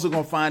 We're also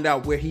gonna find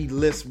out where he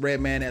lists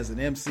Redman as an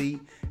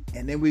MC,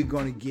 and then we're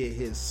gonna get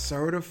his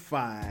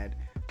certified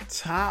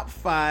top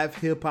 5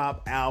 hip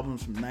hop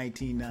albums from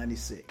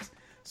 1996.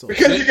 So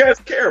because you guys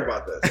care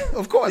about this,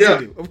 of course they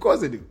do. Of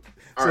course they do.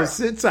 All so right.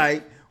 Sit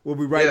tight. We'll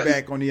be right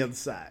back on the other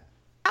side.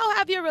 How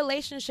have your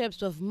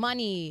relationships with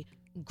money,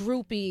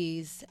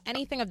 groupies,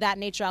 anything of that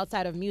nature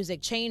outside of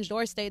music changed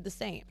or stayed the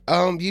same?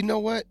 You know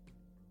what?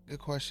 Good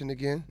question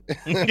again.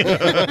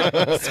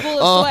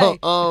 School of sway.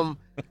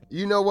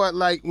 You know what?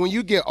 Like when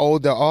you get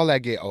older, all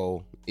that get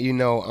old. You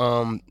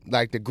know,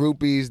 like the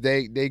groupies,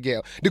 they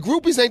get the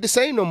groupies ain't the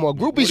same no more.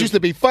 Groupies used to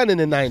be fun in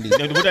the 90s.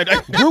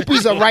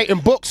 Groupies are writing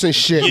books and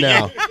shit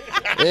now.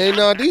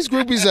 And these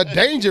groupies are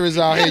dangerous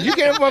out here. You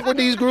can't fuck with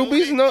these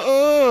groupies.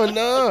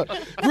 No.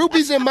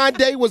 Groupies in my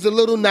day was a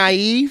little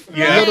naive,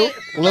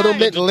 little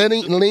bit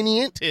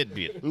lenient.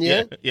 Tidbit.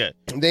 Yeah.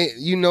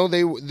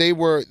 They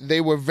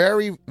were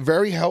very,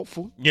 very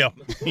helpful. Yeah.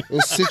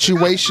 In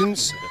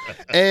situations,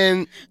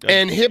 and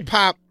hip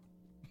hop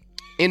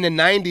in the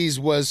 90s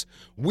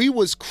we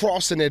was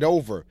crossing it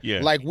over.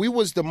 Yeah. Like we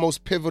was the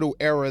most pivotal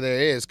era there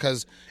is,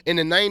 because in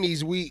the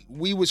 90s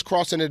we was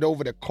crossing it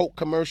over to Coke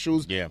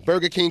commercials,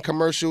 Burger King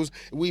commercials.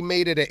 We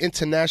made it an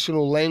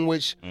international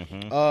language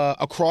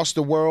across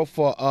the world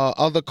for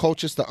other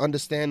cultures to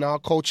understand our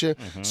culture.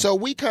 So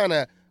we kind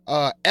of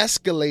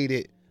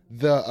escalated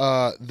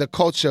the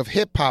culture of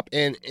hip hop,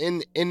 and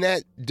in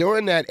that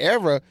during that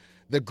era,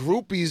 the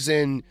groupies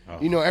and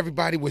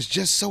everybody was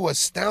just so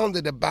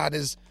astounded about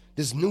this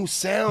new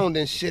sound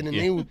and shit,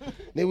 and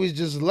they was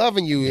just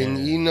loving you,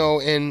 and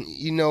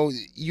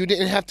you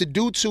didn't have to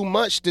do too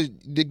much to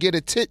get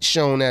a tit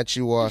shown at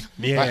you or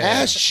an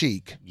ass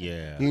cheek.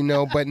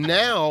 But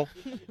now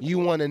you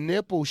want a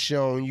nipple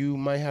shown, you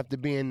might have to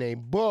be in a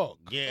book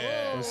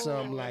or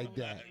something like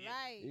that.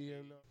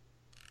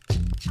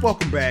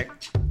 Welcome back.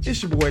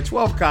 It's your boy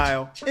 12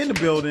 Kyle in the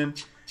building.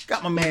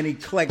 Got my man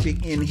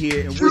Eclectic in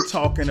here, and we're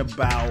talking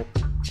about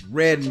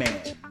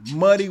Redman,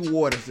 Muddy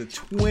Waters, the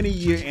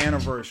 20-year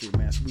anniversary,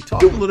 man. So we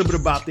talked a little bit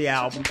about the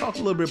album, talked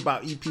a little bit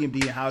about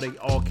EPMD and how they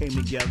all came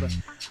together.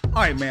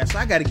 All right, man, so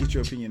I got to get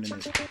your opinion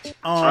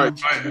on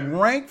this.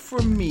 Rank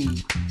for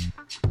me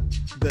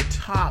the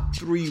top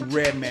 3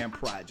 Redman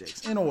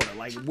projects in order.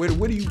 Like, where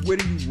do you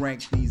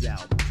rank these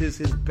albums? His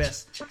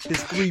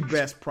 3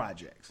 best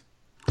projects.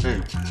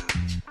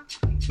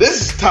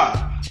 This is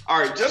tough. All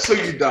right, just so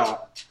you don't.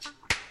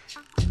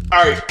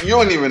 All right, you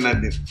don't even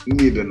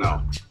need to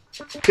know.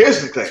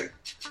 Here's the thing.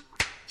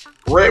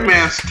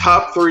 Redman's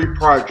top 3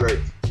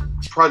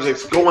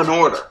 projects go in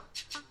order.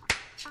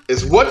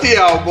 It's What the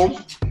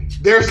Album,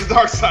 There's the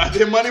Dark Side,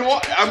 then Money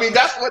Water. I mean,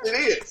 that's what it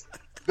is.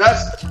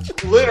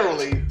 That's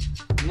literally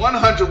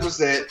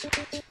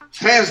 100%,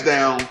 hands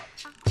down,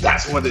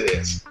 that's what it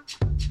is.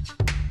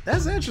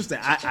 That's interesting.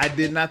 I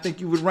did not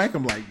think you would rank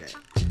them like that.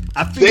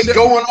 They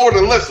go in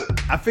order. Listen.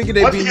 I figured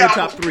they'd be in your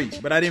top 3,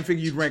 but I didn't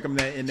figure you'd rank them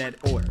in that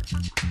order.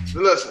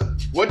 Listen,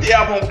 What the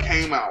Album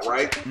came out,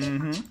 right?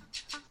 Mm-hmm.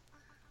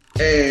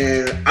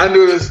 And I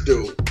knew this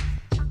dude.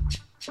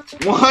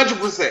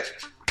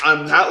 100%.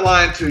 I'm not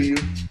lying to you.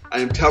 I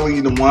am telling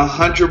you the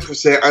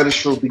 100% honest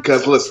truth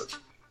because, listen,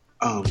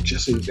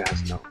 just so you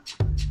guys know,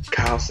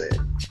 Kyle said,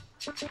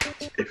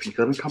 if you're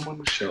going to come on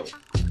the show,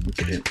 you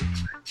can't do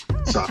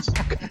it. So I said,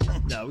 okay.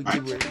 No, we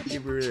keep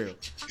it real.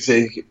 He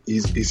said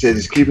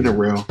he's keeping it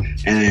real,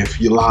 and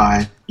if you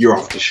lie, you're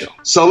off the show.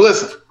 So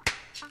listen,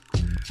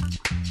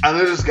 I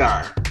know this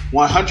guy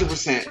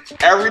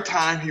 100%. Every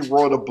time he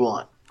rolled a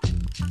blunt,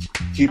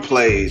 he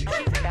played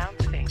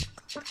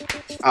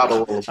How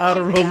to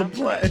Roll a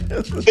Blunt.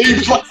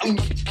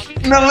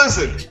 Now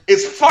listen,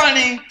 it's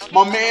funny.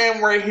 My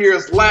man right here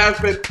is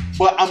laughing,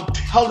 but I'm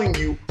telling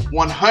you,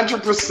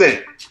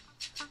 100%.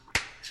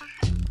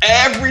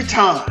 Every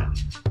time.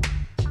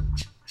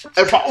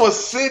 If I was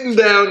sitting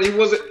down, it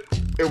would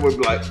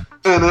be like,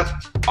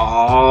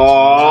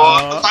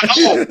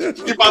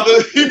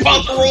 he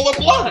about to roll a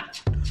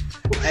blunt.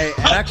 Hey,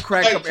 and I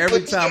crack up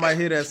every time I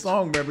hear that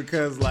song, man,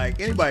 because like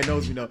anybody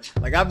knows me,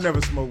 like I've never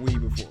smoked weed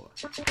before,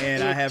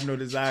 and I have no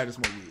desire to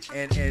smoke weed.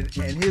 And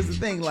here's the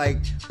thing, like,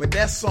 but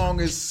that song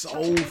is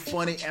so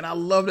funny, and I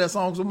love that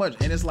song so much.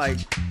 And it's like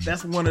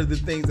that's one of the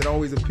things that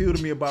always appealed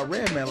to me about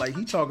Redman. Like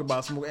he talk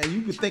about smoke, and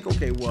you could think,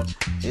 okay, well,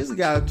 here's a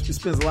guy who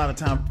spends a lot of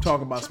time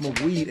talking about smoke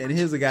weed, and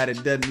here's a guy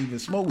that doesn't even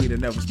smoke weed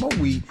and never smoke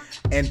weed,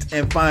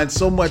 and finds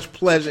so much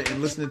pleasure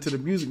in listening to the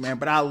music, man.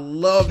 But I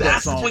love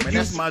that song, man.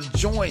 That's my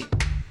joint.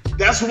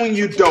 That's when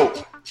you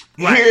dope.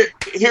 Right.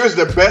 Here's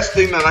the best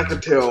thing that I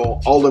can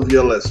tell all of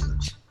your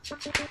listeners.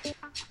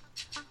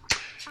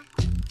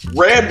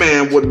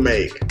 Redman would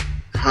make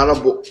How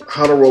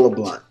to Roll a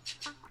Blunt.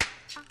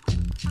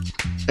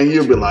 And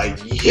you'll be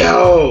like,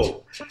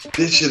 yo,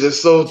 this shit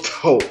is so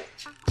dope.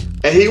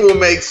 And he will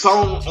make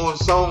song on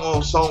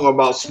song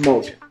about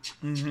smoking.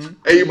 Mm-hmm.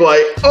 And you'll be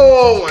like,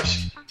 oh,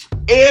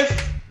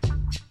 if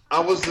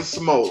I was to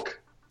smoke,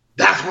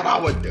 that's what I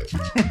would do.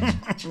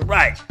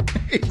 Right.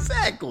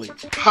 Exactly.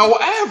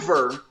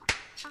 However,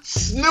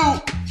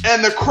 Snoop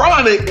and the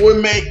Chronic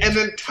would make an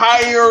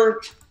entire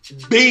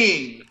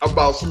being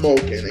about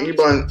smoking. And you'd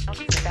be like,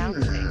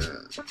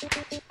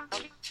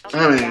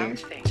 I mean,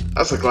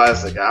 that's a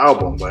classic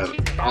album, but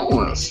I don't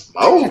want to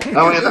smoke.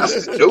 I mean,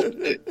 that's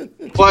stupid.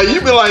 Like,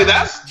 you'd be like,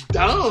 that's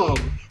dumb.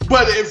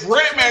 But if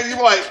Redman, you'd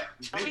be like,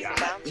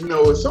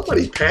 if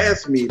somebody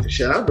passed me the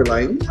shit, I'd be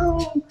like,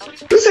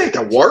 this ain't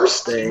the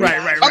worst thing.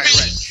 Right.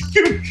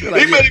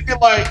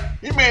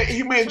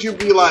 He made you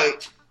be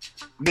like,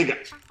 nigga,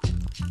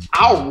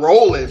 I'll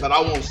roll it, but I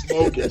won't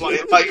smoke it.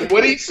 Like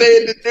what he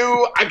said to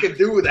do, I could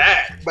do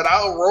that, but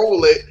I'll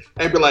roll it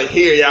and be like,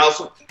 here,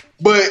 y'all.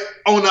 But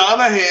on the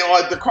other hand,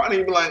 like the Chronic,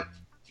 you'd be like,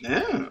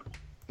 yeah,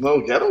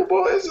 no ghetto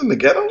boys in the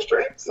ghetto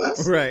streets.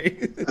 That's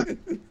right.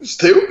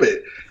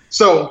 Stupid.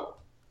 So,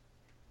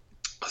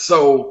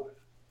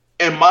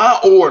 in my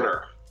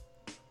order,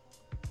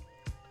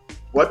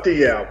 What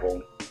the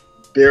Album,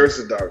 There's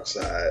a Dark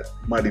Side,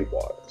 Muddy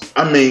Waters.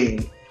 I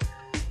mean,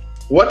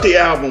 What the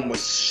Album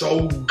was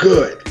so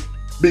good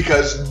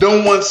because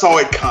no one saw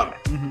it coming.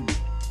 Mm-hmm.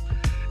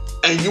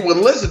 And you would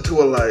listen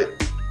to it like,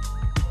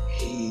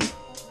 he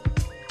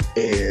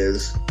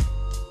is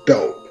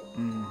dope.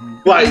 Mm-hmm.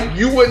 Like,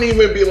 you wouldn't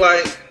even be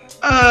like,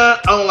 I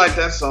don't like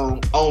that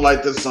song. I don't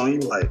like this song. You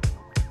like,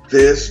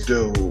 this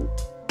dude.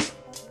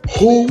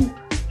 Who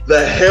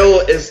the hell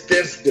is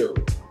this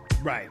dude?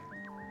 Right.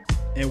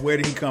 And where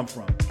did he come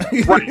from?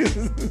 Right.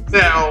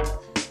 Now,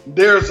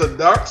 There's a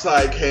Dark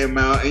Side came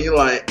out, and you're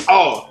like,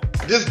 oh,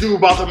 this dude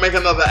about to make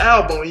another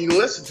album. And you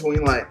listen to it, and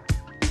you're like,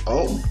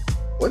 oh,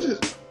 what is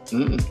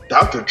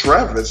Dr.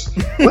 Travis?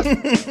 What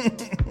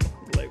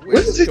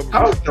is he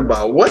talking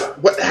about?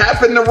 What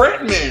happened to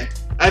Redman?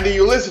 And then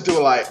you listen to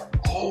it like,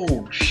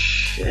 oh,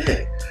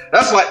 shit.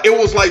 That's like, it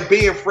was like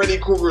being Freddy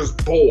Krueger's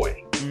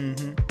boy.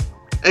 Mm-hmm.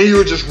 And you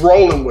were just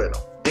rolling with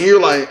him. And you're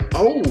like,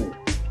 oh,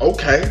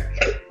 okay.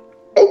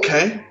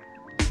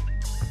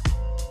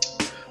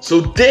 So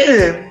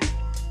then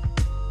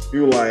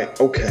you're like,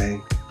 okay,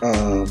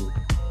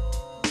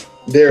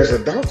 There's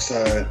a Dark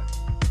Side.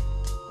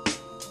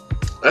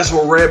 That's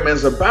what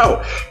Redman's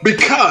about.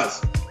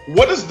 Because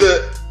what is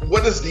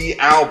the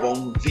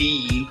album?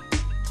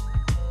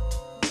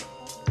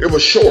 It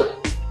was short.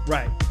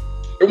 Right.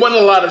 It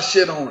wasn't a lot of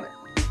shit on it.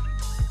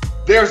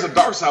 There's a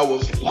Dark Side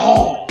was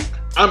long.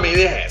 I mean,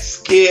 it had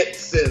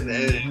skits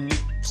and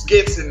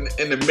skits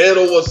in the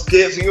middle was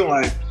skits, and you're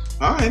like,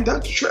 all right,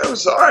 Dr.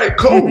 Travis, all right,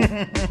 cool.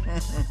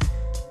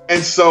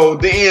 And so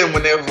then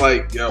when they was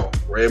like, yo,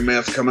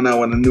 Redman's coming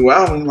out with a new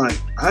album, I'm like,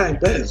 I ain't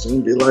bad. It's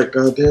gonna be like,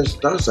 There's a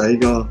Dark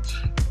Side. And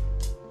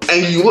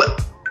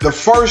the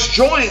first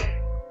joint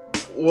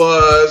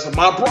was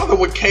My Brother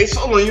with K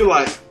Solo, and you're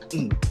like,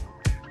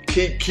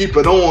 keep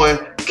it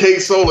on, K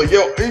Solo,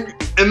 yo,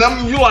 and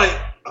then you're like,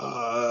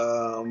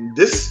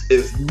 this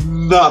is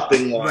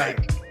nothing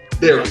like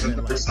There's a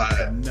Dark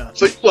Side.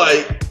 So you're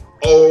like,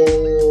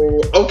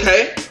 oh,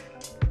 okay.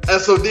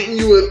 And so then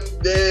you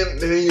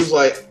was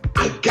like,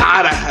 I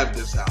gotta have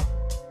this album.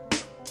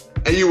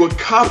 And you would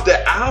cop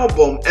the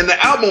album, and the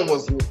album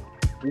was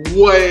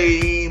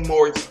way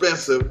more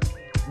expensive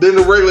than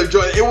the regular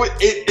joint.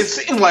 It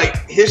seemed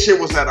like his shit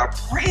was at a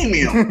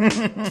premium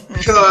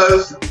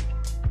because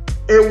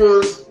it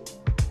was.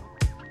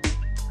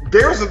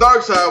 There's a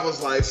Dark Side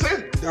was like,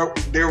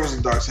 there was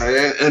a Dark Side,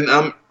 and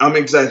I'm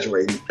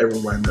exaggerating,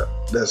 everyone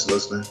that's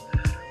listening.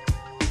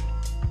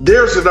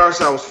 There's a Dark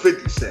Side was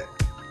 50 Cent.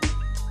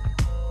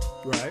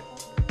 Right.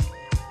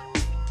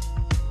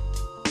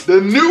 The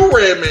new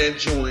Redman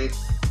joint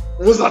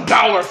was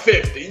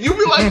 $1.50. You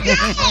be like,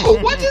 yo,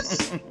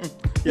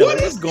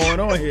 what is going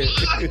on here?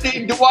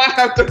 Do I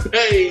have to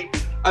pay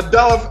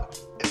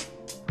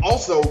 $1?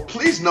 Also,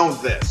 please know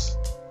this.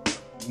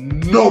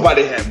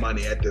 nobody had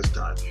money at this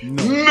time.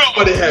 No.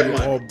 Nobody had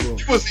money.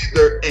 You was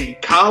either in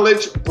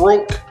college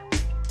broke,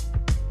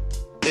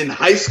 in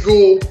high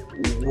school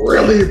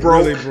really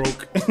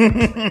broke.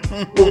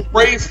 For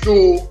grade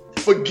school,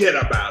 forget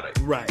about it.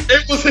 Right.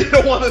 It was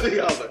either one or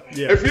the other.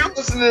 Yeah. If you're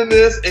listening to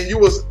this and you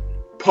was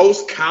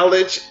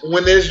post-college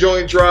when this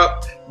joint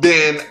dropped,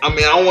 then, I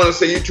mean, I don't want to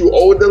say you're too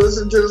old to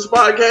listen to this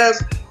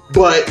podcast,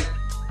 but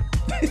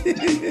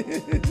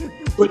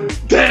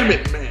damn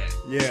it, man.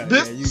 Yeah,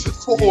 you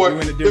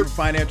in a different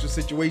financial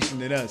situation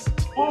than us.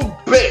 Oh,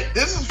 bet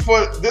this is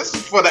for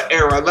the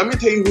era. Let me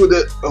tell you who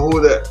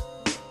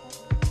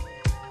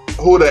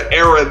the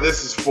era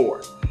this is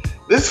for.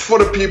 This is for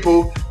the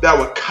people that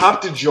would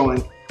cop the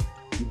joint,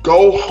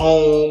 go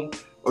home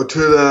or to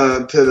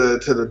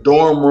the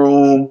dorm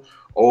room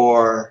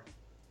or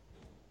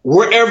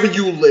wherever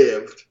you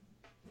lived,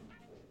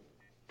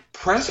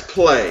 press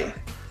play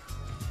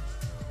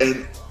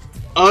and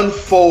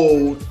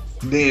unfold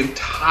the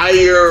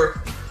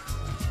entire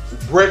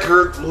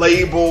record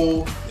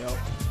label,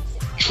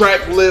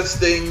 track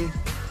listing,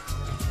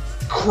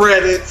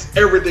 credits,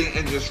 everything,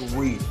 and just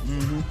read it.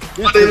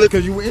 Mm-hmm. Yeah,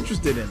 because you were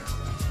interested in it.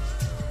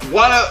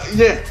 Why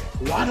did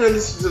I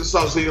listen to the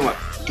song? So you're like,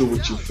 do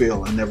what you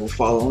feel and never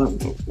follow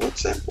them. What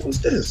sample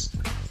is this?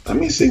 Let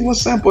me see what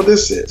sample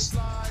this is.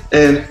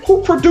 And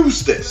who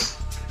produced this?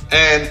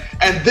 And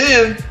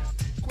then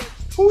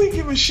who we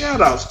giving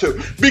shout outs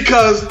to?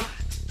 Because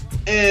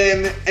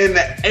in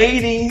the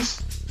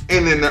 80s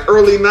and in the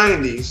early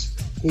 90s,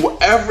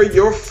 whoever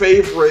your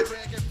favorite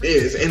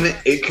is, and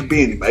it could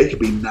be anybody, it could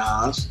be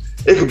Nas,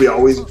 it could be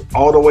always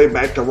all the way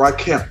back to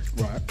Rakim.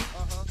 Right.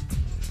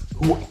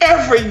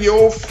 Whoever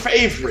your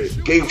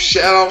favorite gave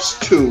shout outs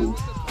to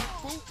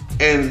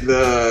and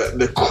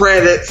the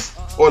credits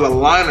or the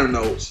liner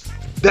notes,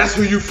 that's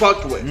who you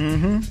fucked with.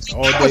 Mm-hmm.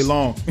 All day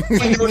long.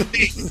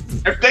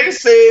 If they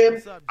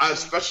said,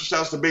 special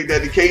shouts to Big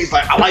Daddy Kane, he's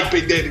like, I like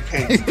Big Daddy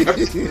Kane. If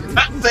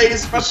they say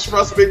special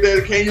shouts to Big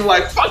Daddy Kane, you're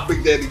like, fuck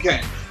Big Daddy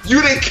Kane.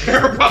 You didn't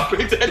care about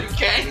Big Daddy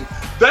Kane.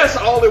 That's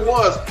all it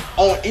was.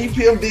 On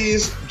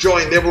EPMD's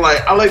joint, they were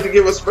like, I like to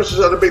give a special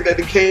shout to Big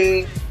Daddy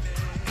Kane.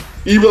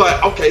 You'd be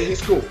like, okay, he's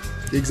cool.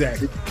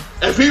 Exactly.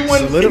 If he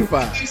went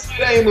solidified, he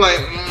said, I'm like,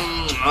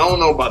 I don't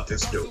know about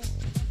this dude.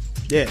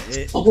 Yeah,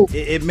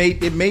 it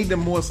made them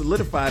more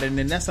solidified, and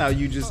then that's how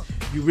you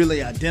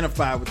really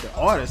identify with the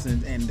artist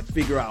and to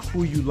figure out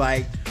who you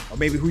like or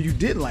maybe who you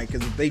didn't like.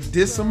 Because if they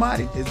diss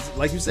somebody, it's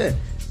like you said,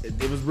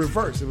 it was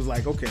reverse. It was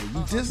like, okay,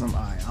 you diss him,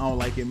 I don't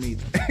like him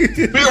either.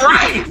 You're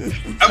right.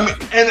 I mean,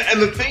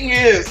 and the thing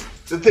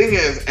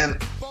is,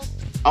 and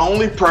I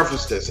only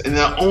preface this, and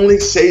I only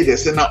say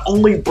this, and I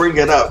only bring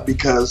it up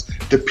because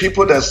the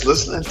people that's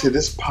listening to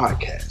this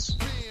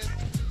podcast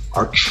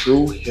are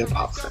true hip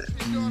hop fans.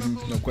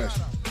 Mm-hmm. No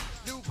question.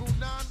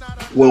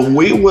 When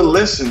we would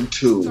listen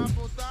to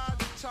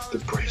The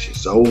Bridge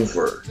Is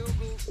Over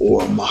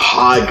or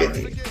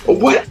Mahogany or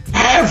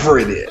whatever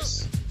it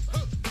is,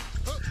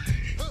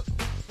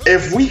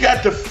 if we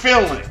got the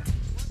feeling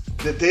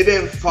that they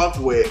didn't fuck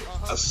with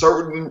a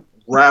certain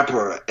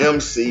rapper,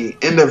 MC,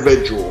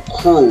 individual,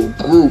 crew,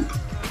 group,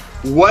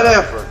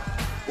 whatever,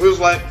 we was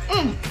like,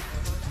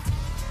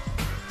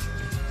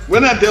 we're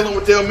not dealing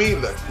with them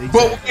either. Exactly.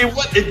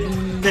 But it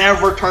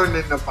never turned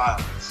into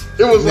violence.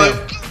 It was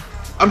like,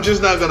 I'm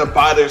just not going to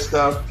buy their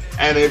stuff.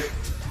 And if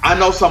I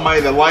know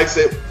somebody that likes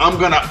it, I'm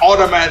going to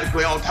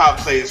automatically on top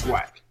say it's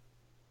whack.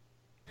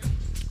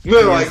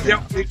 They're like, yo,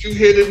 did you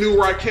hear the new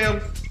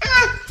Rakim?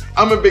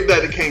 I'm a Big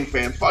Daddy Kane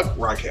fan. Fuck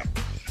Rakim.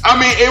 I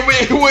mean,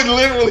 it would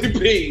literally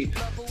be,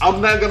 I'm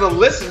not going to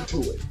listen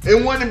to it.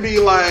 It wouldn't be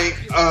like,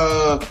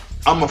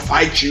 I'm going to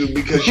fight you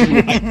because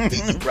you like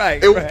this.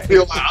 Right. It would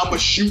feel like, I'm going to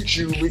shoot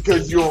you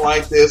because you don't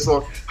like this,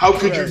 or how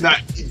could you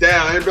knock me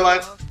down? It'd be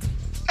like,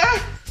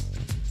 I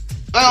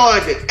don't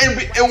like it.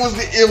 And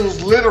it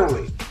was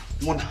literally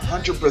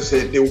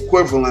 100% the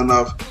equivalent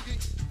of,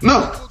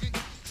 no,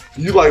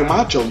 you like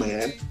Macho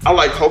Man, I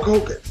like Hulk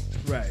Hogan.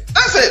 Right.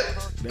 That's it.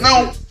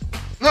 No,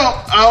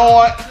 I don't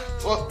like,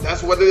 well,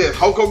 that's what it is.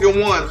 Hulk Hogan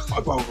won.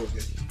 Fuck Hulk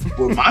Hogan.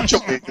 With Macho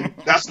Man,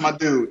 that's my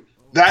dude.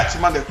 That's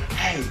my dude.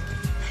 Hey.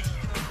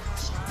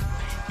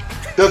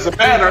 Doesn't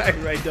matter.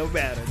 Right. Don't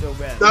matter.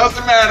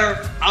 Doesn't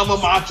matter. I'm a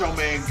Macho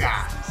Man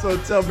guy. So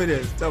tell me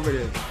this.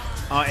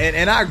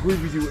 And I agree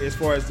with you as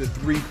far as the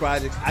three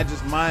projects. I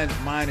just mine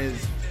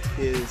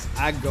is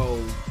I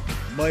go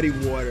Muddy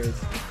Waters,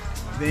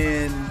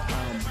 then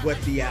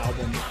What the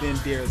Album, then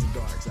There's a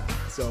Dark Side.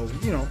 So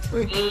we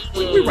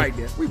right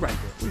there.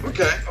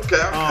 Okay.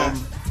 All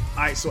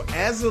right. So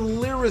as a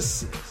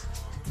lyricist,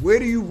 where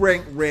do you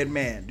rank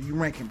Redman? Do you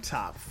rank him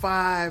top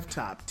 5,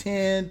 top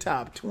 10,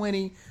 top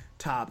 20,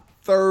 top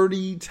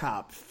 30,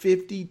 top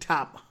 50,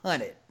 top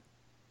 100?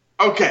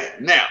 Okay,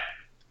 now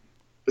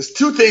there's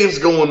two things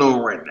going on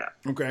right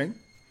now. Okay.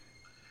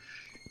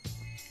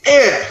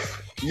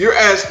 If you're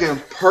asking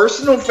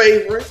personal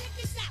favorite,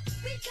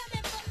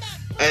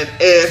 and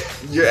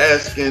if you're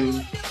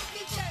asking,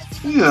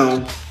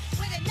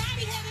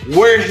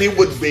 where he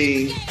would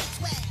be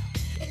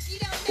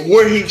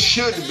where he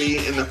should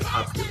be in the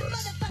popular.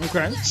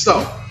 Okay.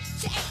 So,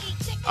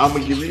 I'm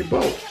going to give you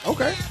both.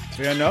 Okay.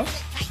 Fair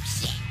enough.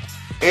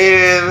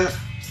 And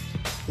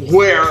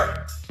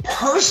where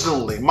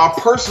personally, my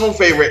personal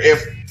favorite,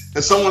 if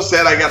someone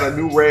said I got a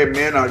new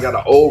Redman or I got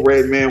an old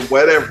Redman,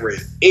 whatever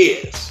it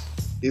is,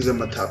 he's in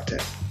my top 10.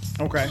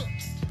 Okay.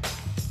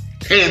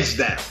 Hands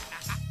down.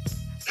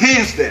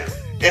 Hands down.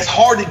 It's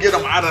hard to get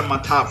him out of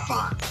my top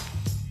 5.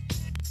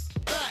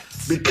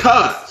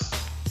 Because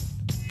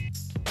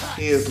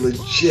he is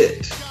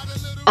legit.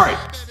 All right.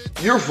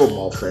 You're a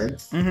football fan.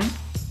 Mm-hmm.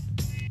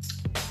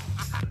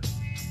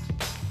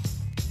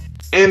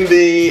 In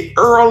the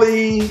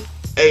early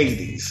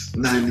 80s,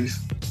 90s,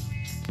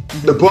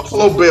 the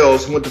Buffalo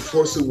Bills went to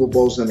 4 Super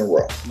Bowls in a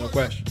row. No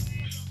question.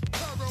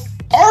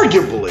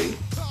 Arguably,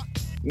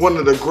 one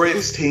of the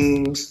greatest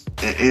teams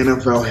in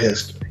NFL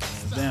history.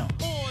 Hands down.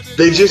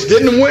 They just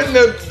didn't win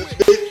they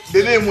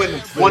didn't win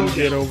one Get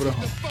game. over the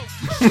hump.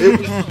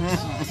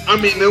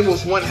 It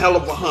was one hell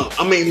of a hump.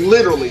 I mean,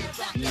 literally,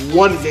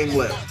 one game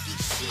left.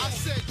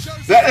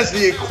 That is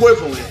the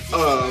equivalent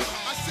of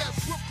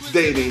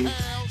dating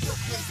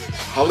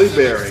Halle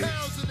Berry,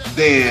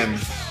 then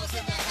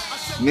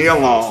Nia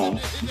Long,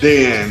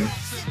 then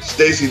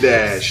Stacey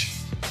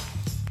Dash,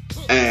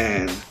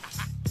 and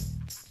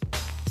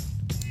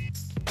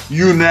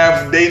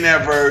they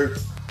never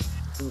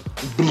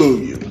blew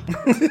you.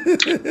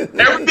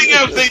 Everything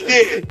else they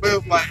did, but it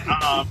was like,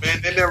 man,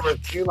 they never.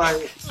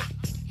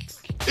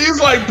 He's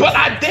like, but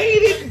I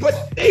dated,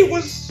 but they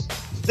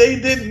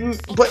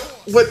didn't, but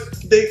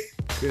they.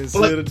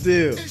 Consider the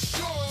deal.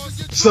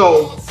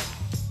 So,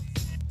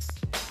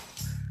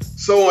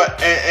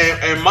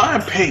 in my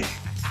opinion,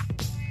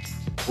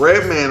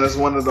 Redman is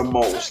one of the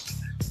most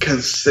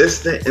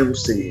consistent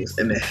MCs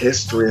in the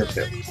history of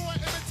hip hop.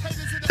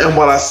 And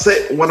what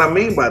I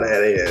mean by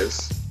that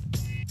is,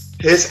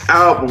 his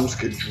albums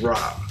could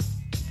drop,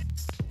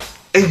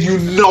 and you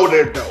know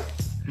they're dope.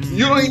 Mm-hmm.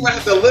 You don't even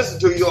have to listen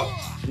to it.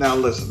 Now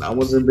listen, I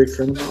wasn't a big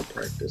fan of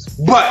Malpractice,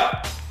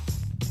 but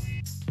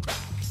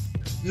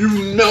you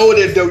know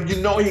they're dope. You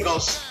know he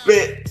gonna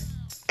spit,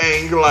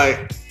 and you're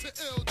like,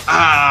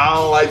 I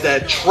don't like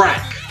that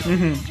track.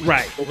 Mm-hmm.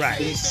 Right.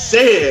 He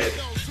said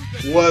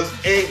was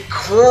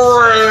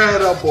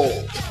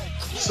incredible.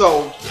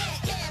 So,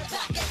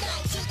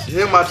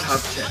 here my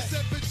top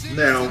 10.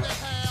 Now,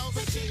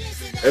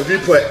 if you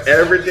put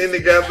everything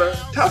together,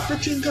 top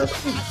 15, top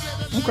 20.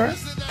 Okay.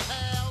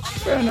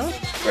 Fair enough.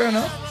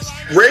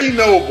 Ray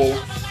Noble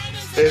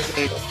is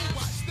in.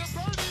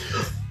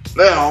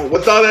 Now,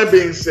 with all that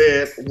being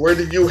said, where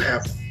do you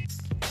have him?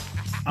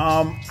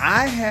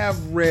 I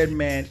have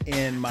Redman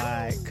in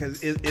my,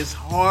 because it's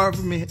hard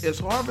for me. It's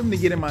hard for me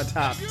to get in my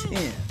top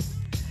 10.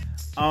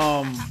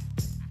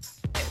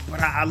 But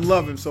I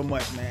love him so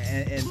much,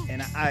 man.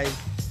 And I,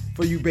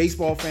 for you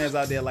baseball fans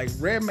out there, like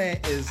Redman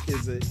is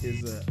a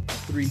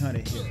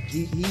 300 hitter.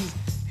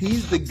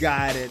 He's the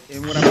guy that,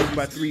 and what I mean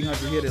by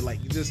 300 hitter,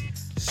 like just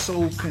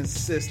so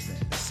consistent.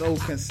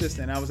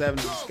 I was having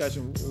a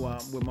discussion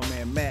with my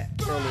man Matt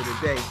earlier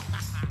today,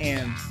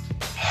 and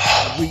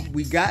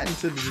we got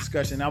into the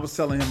discussion. I was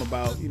telling him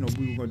about, we were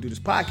going to do this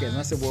podcast, and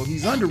I said, well,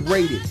 he's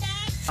underrated.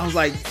 I was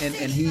like,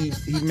 and he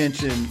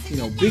mentioned,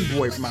 Big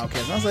Boy from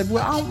Outkast. And I was like,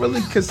 well, I don't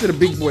really consider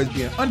Big Boy as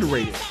being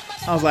underrated.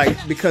 I was like,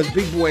 because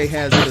Big Boy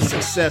has the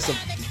success of,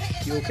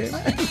 you okay,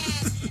 man?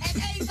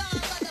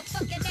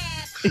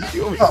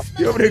 you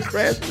over there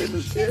crashing in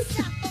the shit?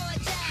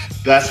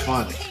 That's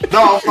funny.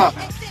 No, I'm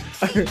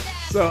fine.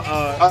 So,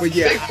 but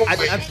yeah,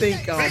 I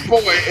think Big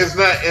Boy is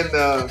not in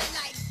the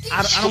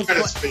I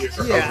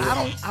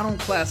don't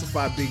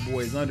classify Big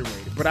Boy as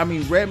underrated, but I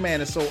mean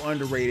Redman is so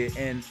underrated,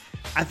 and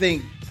I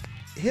think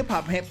hip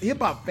hop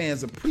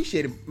fans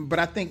appreciate it, but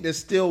I think there's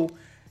still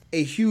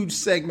a huge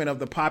segment of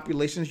the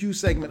population, a huge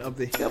segment of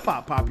the hip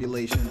hop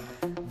population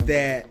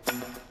that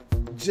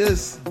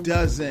just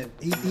doesn't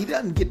he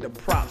doesn't get the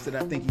props that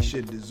I think he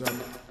should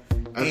deserve.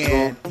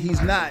 And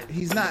he's not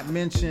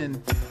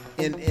mentioned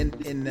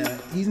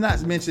he's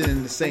not mentioned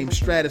in the same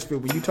stratosphere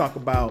when you talk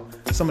about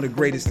some of the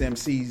greatest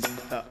MCs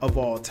of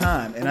all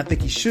time, and I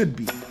think he should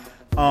be.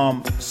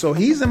 So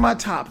he's in my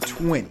top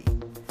 20.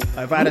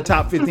 If I had a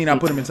top 15, I'd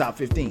put him in top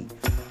 15.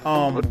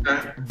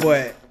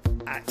 But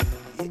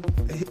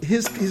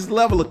his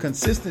level of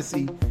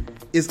consistency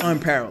is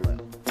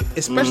unparalleled,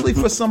 especially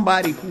for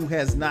somebody who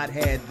has not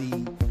had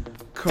the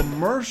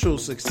commercial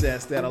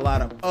success that a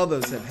lot of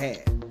others have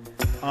had.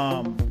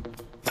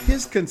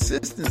 His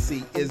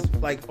consistency is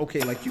I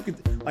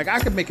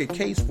could make a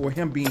case for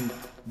him being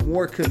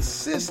more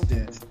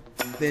consistent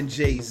than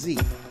Jay-Z.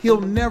 He'll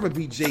never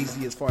be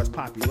Jay-Z as far as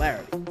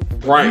popularity.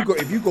 Right.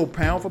 If you go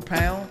pound for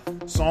pound,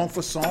 song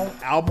for song,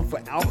 album for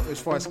album,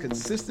 as far as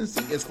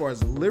consistency, as far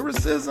as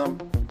lyricism,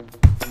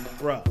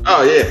 bruh.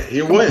 Oh yeah,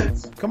 he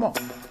wins. Come on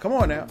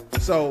now.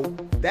 So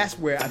that's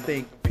where I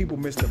think people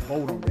miss the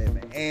boat on that,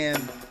 man.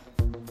 And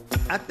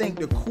I think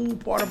the cool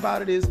part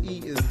about it is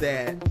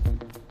that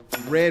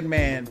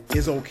Redman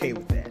is okay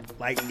with that.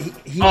 Like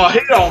he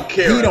don't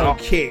care. He don't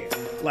care.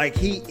 Like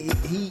he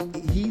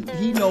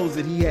knows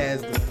that he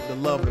has the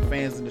love of the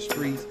fans in the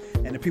streets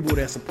and the people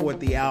that support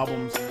the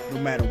albums, no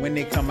matter when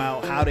they come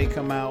out, how they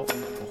come out, or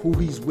who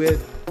he's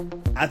with.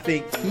 I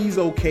think he's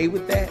okay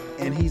with that,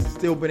 and he's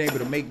still been able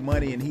to make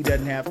money, and he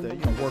doesn't have to,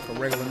 work a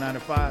regular 9 to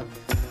 5.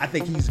 I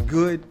think he's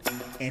good,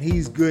 and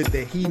he's good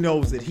that he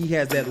knows that he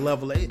has that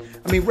level. I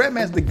mean,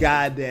 Redman's the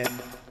guy that,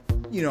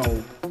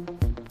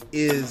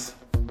 is,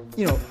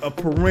 a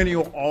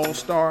perennial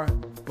all-star,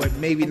 but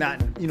maybe not,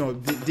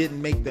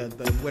 didn't make the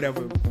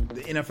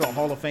NFL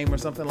Hall of Fame or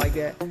something like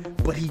that.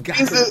 But he got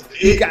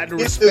the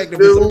respect of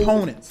his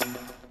opponents.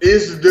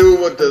 He's the dude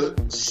with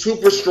the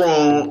super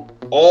strong,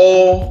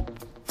 all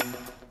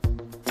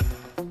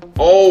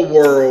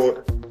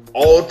world,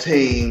 all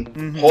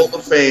team, Hall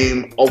of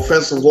Fame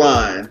offensive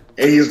line,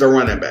 and he's the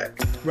running back.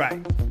 Right.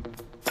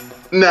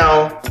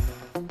 Now,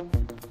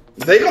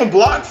 they gonna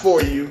block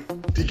for you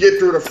to get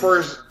through the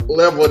first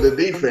level of the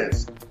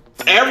defense.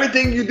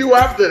 Everything you do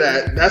after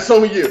that, that's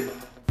on you.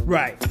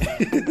 Right.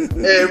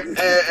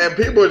 and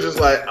people are just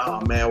like,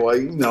 oh man, well,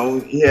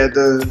 he had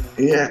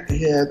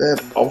that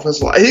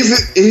offensive line.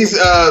 He's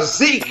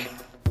Zeke.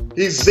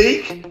 He's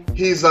Zeke.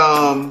 He's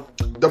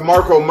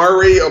DeMarco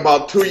Murray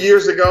about 2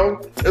 years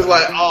ago. It's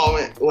like, oh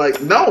man,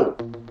 like, no.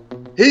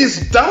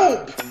 He's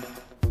dope.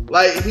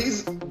 Like,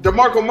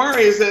 DeMarco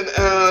Murray is in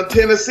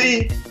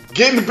Tennessee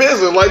getting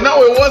busy. Like,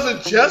 no, it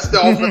wasn't just the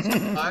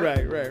offensive line.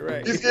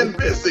 Right. He's getting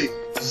busy.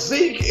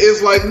 Zeke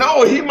is like,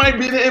 no, he might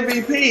be the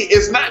MVP.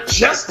 It's not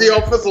just the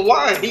offensive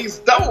line. He's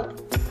dope.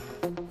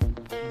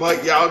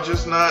 But y'all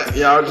just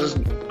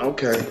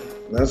okay.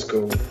 That's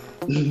cool.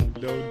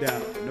 No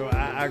doubt. No,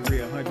 I agree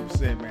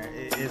 100%, man.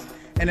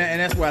 And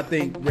that's where I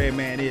think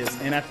Redman is.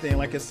 And I think,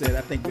 like I said,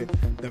 I think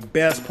the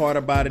best part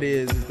about it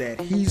is that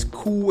he's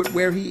cool with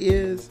where he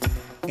is,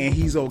 and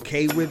he's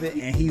okay with it,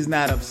 and he's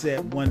not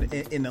upset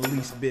in the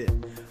least bit.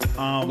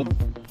 All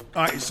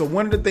right, so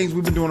one of the things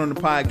we've been doing on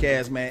the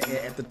podcast, man,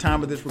 at the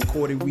time of this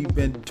recording, we've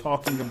been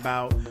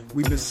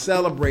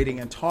celebrating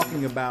and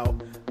talking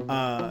about,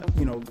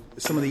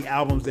 some of the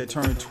albums that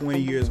turned 20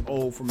 years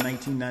old from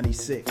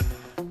 1996.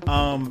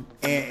 And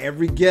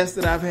every guest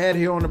that I've had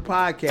here on the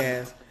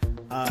podcast,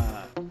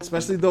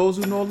 especially those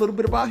who know a little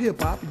bit about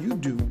hip hop, you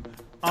do.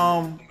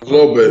 A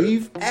little bit.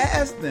 We've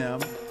asked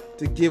them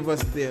to give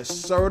us their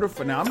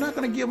certified. Now, I'm not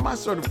going to give my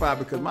certified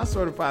because my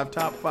certified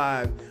top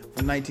 5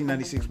 from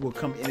 1996 will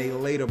come in a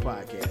later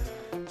podcast.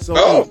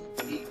 So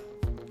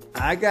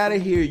I got to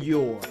hear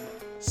your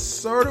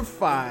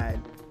certified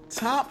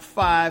top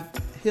 5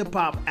 hip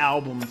hop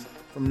albums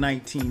from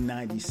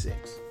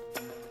 1996.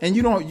 And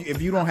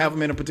if you don't have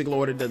them in a particular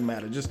order, it doesn't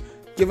matter. Just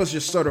give us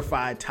your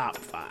certified top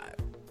 5.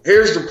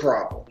 Here's the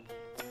problem.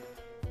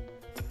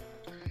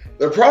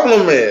 The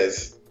problem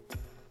is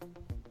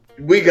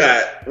we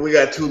got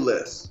 2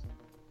 lists.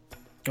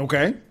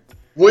 Okay.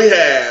 We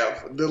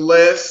have the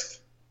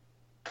list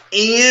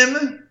in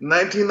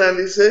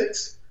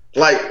 1996,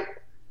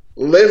 like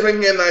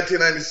living in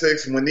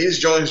 1996 when these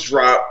joints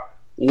dropped,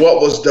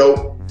 what was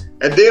dope,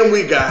 and then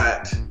we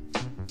got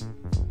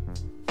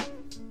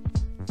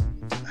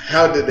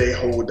how did they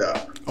hold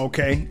up?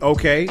 Okay.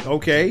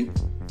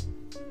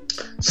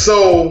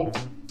 So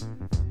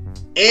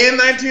in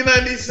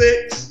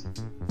 1996,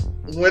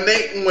 when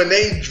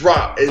they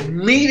dropped,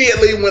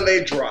 immediately when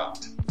they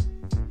dropped,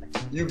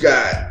 you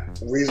got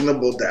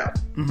Reasonable Doubt.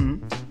 Mm-hmm.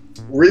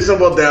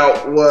 Reasonable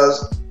Doubt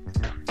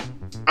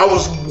I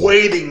was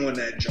waiting on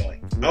that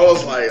joint. I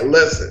was like,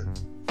 listen,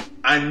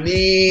 I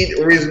need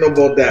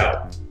Reasonable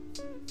Doubt.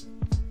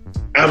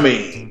 I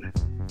mean,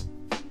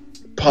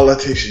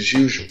 politics as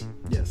usual.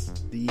 Yes,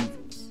 the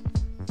Evils.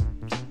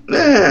 Nah,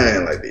 I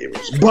ain't like the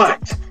Evils.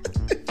 But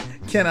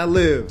Can I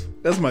Live?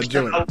 That's my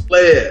joint. Can I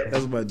Live?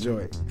 That's my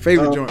joint.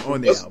 Favorite joint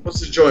on the album. What's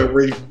the joint?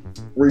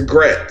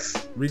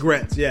 Regrets.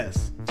 Regrets,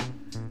 yes.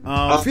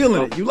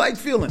 Feeling It. You like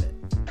Feeling It.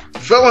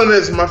 Feeling It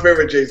is my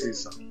favorite Jay-Z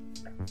song.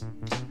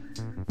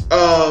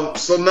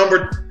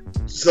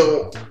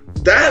 So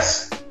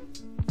that's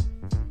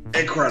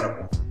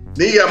incredible.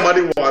 Then you got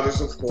Muddy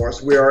Waters, of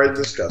course. We already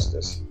discussed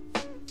this.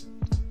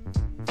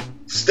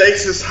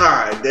 Stakes is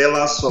High, De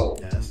La Soul.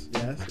 Yes.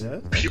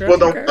 People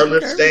don't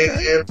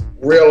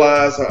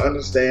realize or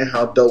understand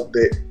how dope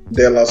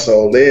De La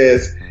Soul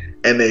is,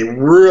 and they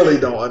really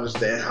don't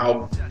understand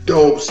how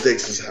dope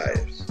Stakes is High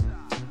is.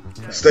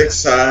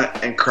 Stakes is High,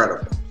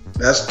 incredible.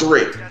 That's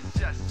 3.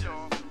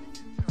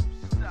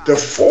 The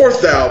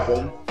 4th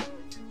album,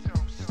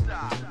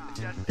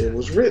 It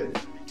Was Written.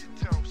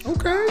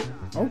 Okay.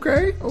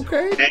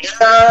 And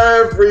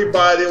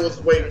everybody was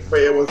waiting for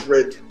It Was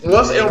Written.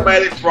 Once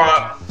Illmatic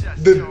dropped,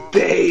 the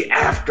day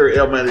after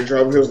Illmatic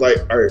dropped, he was like,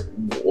 all right,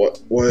 what,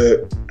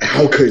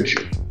 how could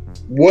you?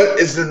 What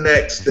is the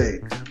next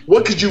thing?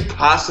 What could you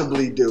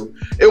possibly do?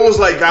 It was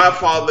like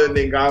Godfather and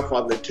then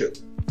Godfather 2.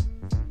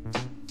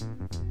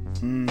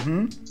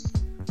 Mm-hmm.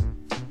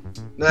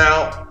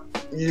 Now,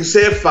 you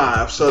said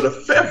 5, so the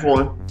 5th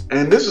one,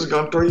 and this is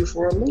going to throw you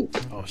for a loop.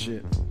 Oh,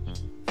 shit.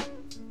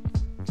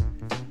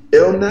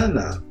 Il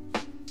Nana.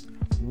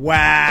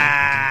 Wow.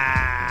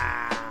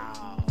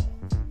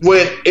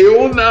 When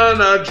Il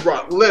Nana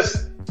dropped,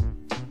 listen,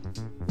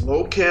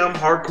 Lil' Kim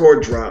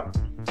hardcore drop.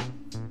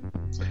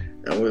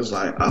 And we was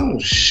like, oh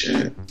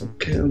shit, Lil'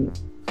 Kim.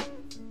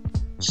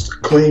 It's the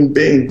Queen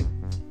Bee.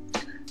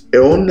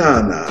 Il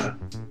Nana.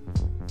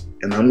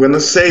 And I'm going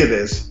to say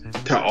this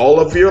to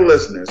all of your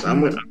listeners. I'm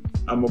going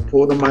to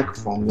pull the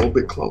microphone a little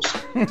bit closer.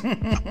 I'm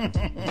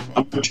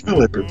going to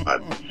tell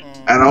everybody.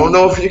 And I don't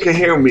know if you can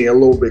hear me a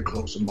little bit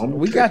closer.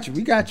 We got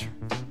you.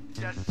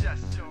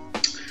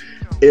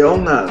 Il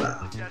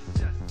Nana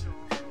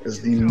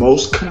is the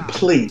most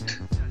complete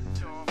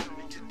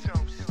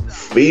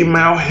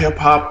female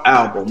hip-hop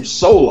album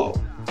solo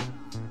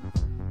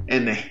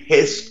in the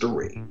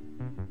history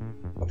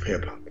of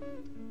hip-hop.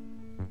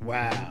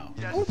 Wow.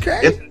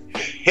 Okay. In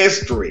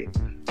history.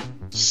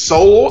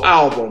 Solo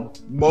album,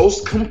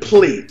 most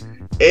complete.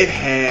 It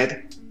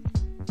had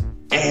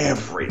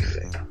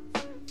everything.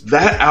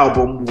 That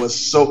album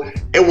was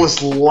it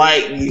was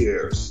light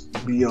years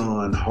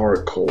beyond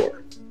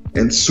hardcore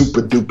and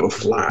super duper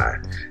fly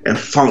and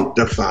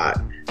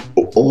funkdified.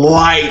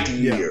 Light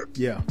year.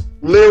 Yeah.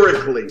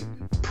 Lyrically,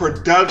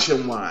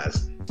 production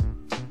wise,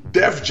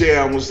 Def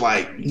Jam was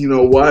like, you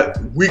know what?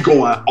 We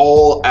going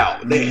all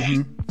out. They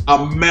had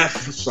a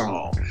Meth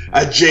song,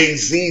 a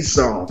Jay-Z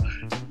song.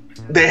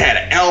 They had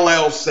an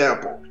LL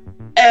sample.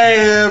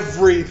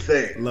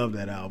 Everything. Love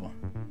that album.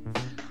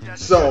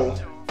 So,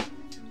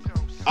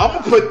 I'm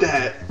going to put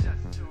that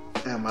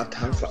in my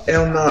top 5.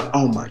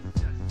 Oh my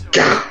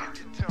God.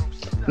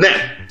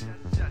 Now,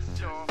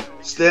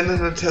 standing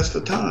the test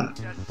of time.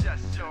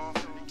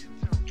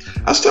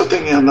 I still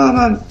think El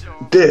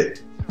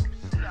did.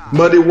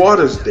 Muddy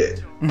Waters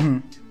did.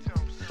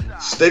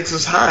 Stakes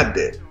is High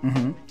did.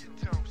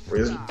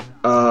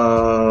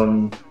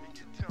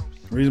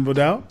 Reasonable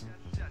Doubt?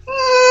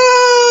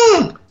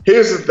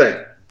 Here's the thing.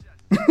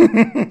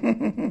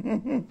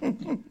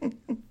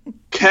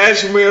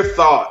 Cashmere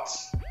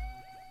Thoughts.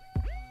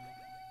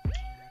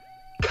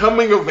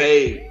 Coming of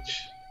Age.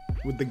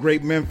 With the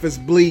great Memphis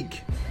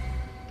Bleak.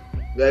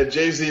 That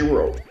Jay-Z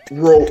wrote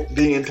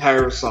the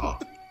entire song.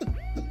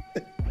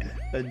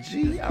 A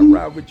G, I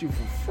ride with you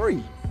for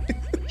free.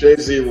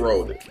 Jay-Z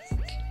wrote it.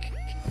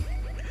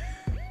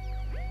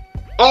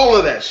 All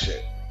of that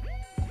shit.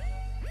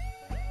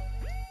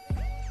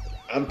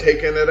 I'm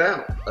taking it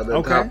out of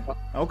the top 5.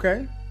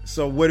 Okay.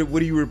 So what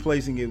are you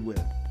replacing it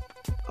with?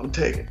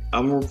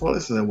 I'm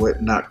replacing it with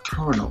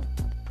Nocturnal.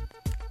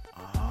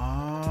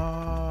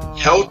 Oh.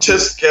 Helter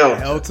Skelter.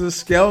 Helter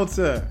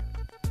Skelter.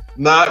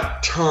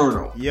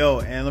 Nocturnal.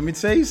 Yo, and let me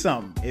tell you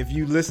something. If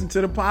you listen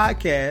to the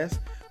podcast,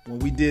 when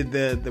we did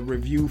the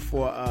review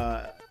for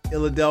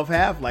Philadelphia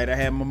Half-Light, I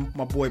had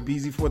my boy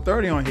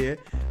BZ430 on here.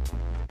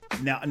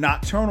 Now,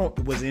 Nocturnal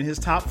was in his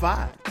top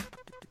 5.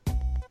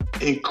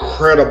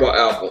 Incredible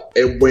album.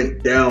 It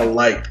went down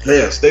like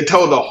this. They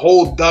told the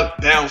whole Duck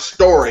Down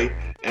story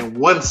in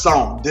one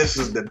song. This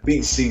is the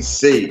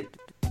BCC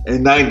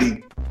in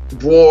 90.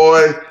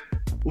 Boy,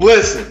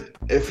 listen.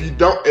 If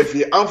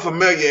you're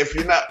unfamiliar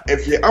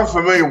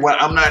with,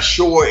 I'm not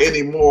sure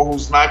anymore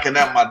who's knocking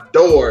at my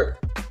door.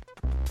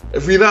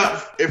 If you're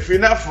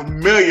not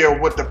familiar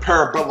with the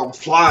Parabellum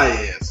Fly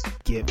is,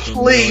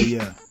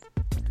 please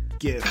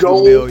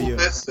go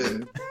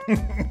listen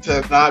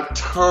to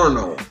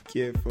Nocturnal.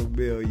 Get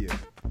familiar.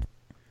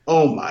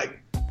 Oh my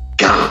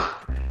God.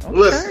 Okay.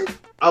 Listen,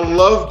 I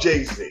love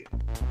Jay-Z,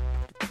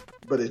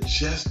 but it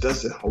just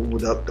doesn't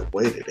hold up the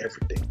way that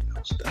everything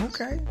else does.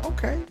 Okay.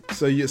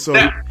 So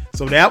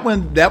that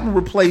one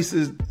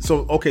replaces.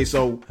 So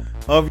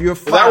of your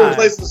 5, that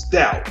replaces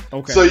Doubt.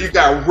 Okay. So you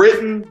got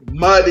Written,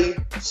 Muddy,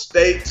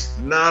 Stakes,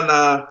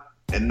 Nana,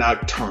 and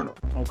Nocturnal.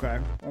 Okay.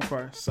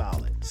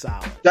 Solid.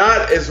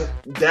 That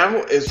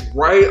is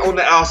right on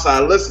the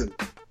outside. Listen,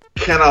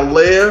 Can I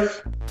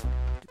Live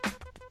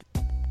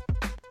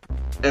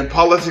and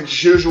Politics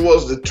as Usual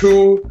is the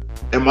two,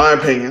 in my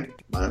opinion,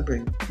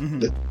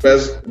 the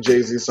best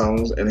Jay-Z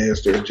songs in the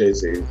history of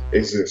Jay-Z's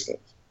existence.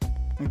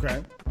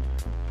 Okay.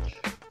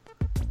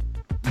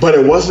 But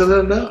it wasn't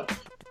enough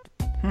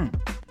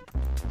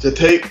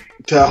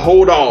to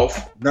hold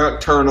off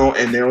Nocturnal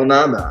and Il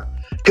Nana.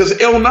 Because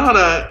Il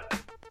Nana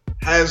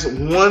has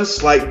one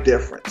slight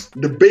difference.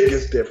 The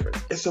biggest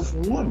difference. It's a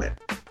woman.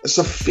 It's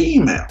a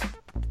female.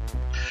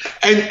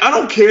 And I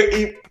don't care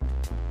if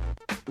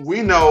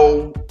we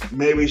know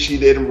maybe she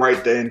didn't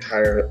write the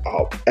entire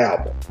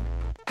album.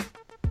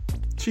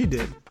 She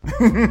did.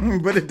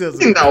 But it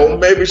doesn't.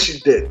 Maybe she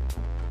did.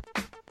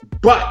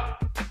 But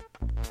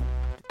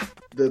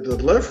the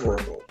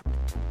deliverable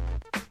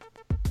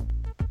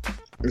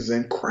is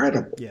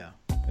incredible. Yeah.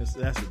 That's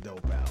a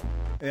dope album.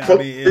 Yeah, I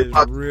mean,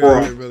 it's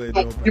really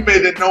dope. You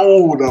made it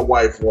know who the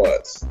wife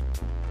was.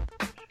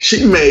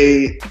 She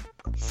made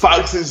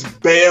Fox's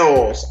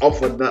Bells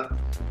off of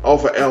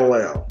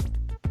LL.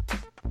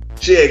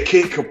 She had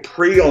Kid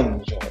Capri on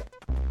the joint.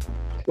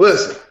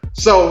 Listen,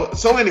 so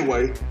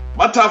anyway,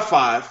 my top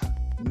 5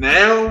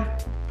 now: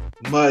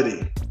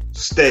 Muddy,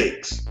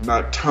 Stakes,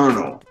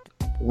 Nocturnal,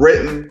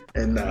 Written,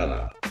 and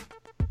Nana.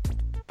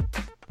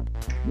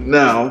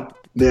 Now,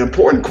 the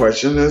important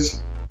question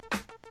is,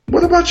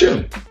 what about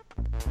you?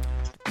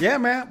 Yeah,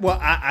 man. Well,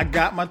 I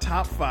got my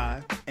top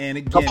 5, and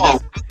again, Come on,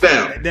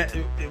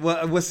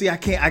 well, see, I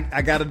can't.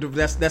 I gotta do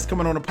that's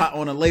coming on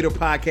a later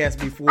podcast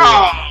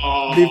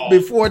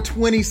before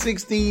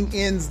 2016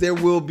 ends. There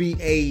will be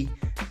a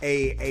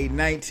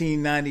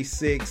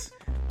 1996,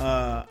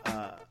 and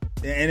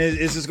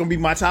it's just gonna be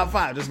my top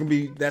 5. That's gonna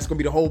be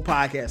the whole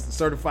podcast, the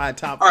certified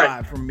top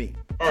 5 from me.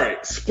 All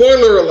right.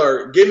 Spoiler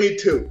alert. Give me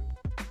 2.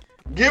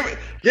 Give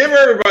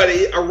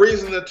everybody a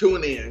reason to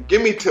tune in.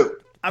 Give me 2.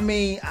 I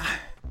mean,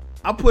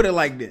 I'll put it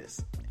like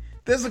this.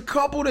 There's a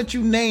couple that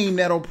you name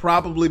that'll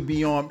probably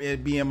be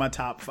in my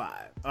top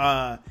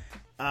 5.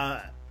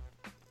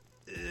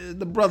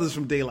 The brothers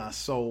from De La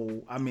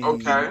Soul. I mean,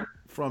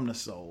 From the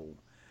Soul.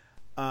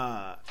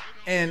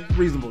 And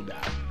Reasonable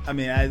Doubt. I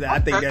mean, I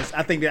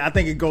think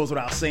it goes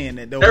without saying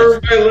that.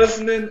 Everybody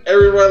listening,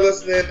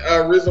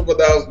 Reasonable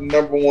Doubt's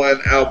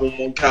 #1 album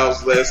on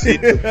Cal's list. He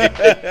thinks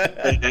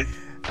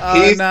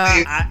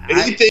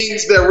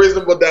that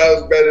Reasonable Doubt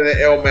is better than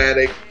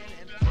Illmatic.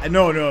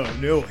 No, hell.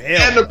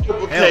 And the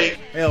Purple Tape.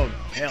 Hell.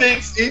 He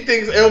thinks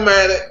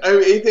Illmatic. I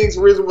mean, he thinks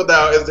Reasonable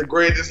Doubt is the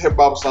greatest hip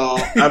hop song.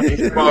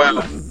 Hip hop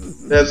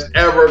album that's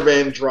ever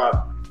been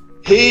dropped.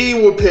 He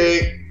would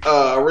pick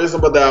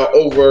Reasonable Doubt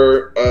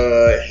over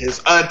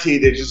his auntie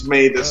that just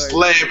made the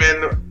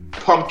slamming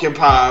pumpkin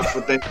pie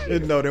for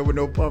Thanksgiving. No, there were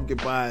no pumpkin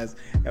pies.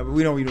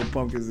 We don't eat no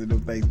pumpkins at no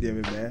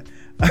Thanksgiving, man.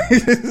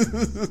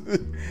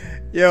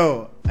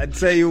 Yo, I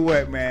tell you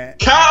what, man.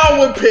 Kyle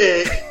would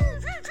pick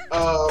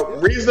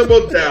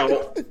Reasonable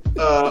Doubt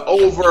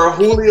over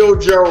Julio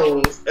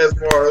Jones as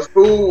far as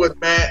who would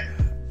Matty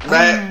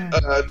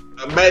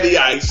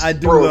Ice. I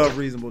do love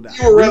Reasonable Doubt.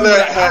 You would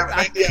rather have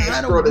Matty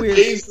Ice throw the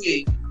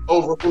Jay-Z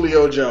over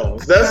Julio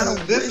Jones. This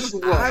is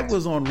what I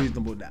was on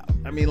Reasonable Doubt.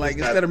 I mean, like,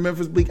 instead of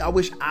Memphis Bleak, I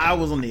wish I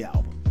was on the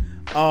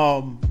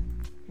album.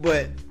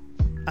 But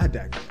I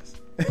digress.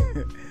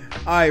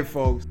 All right,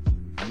 folks.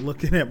 I'm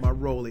looking at my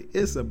rollie.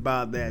 It's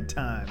about that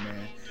time,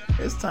 man.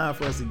 It's time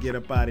for us to get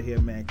up out of here,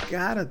 man.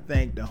 Gotta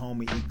thank the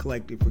homie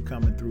Eclectic for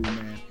coming through,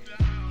 man.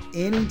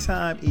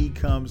 Anytime E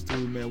comes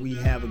through, man, we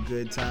have a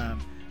good time.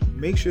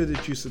 Make sure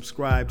that you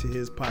subscribe to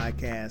his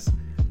podcast,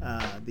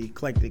 the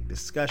Eclectic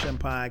Discussion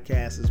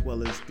Podcast, as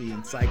well as the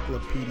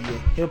Encyclopedia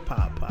Hip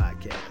Hop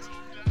Podcast.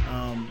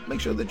 Make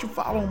sure that you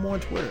follow him on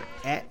Twitter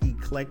at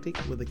Eclectic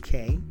with a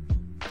K.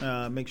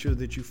 Make sure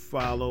that you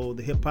follow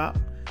the hip hop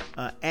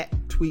at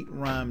Tweet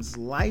Rhymes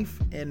Life,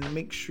 and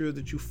make sure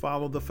that you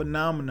follow the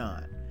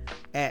Phenomenon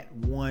at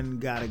One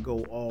Gotta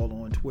Go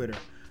All on Twitter.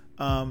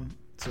 So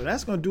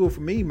that's gonna do it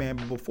for me, man.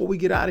 But before we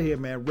get out of here,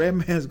 man,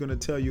 Redman's gonna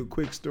tell you a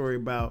quick story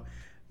about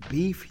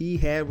beef he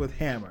had with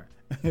Hammer.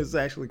 It's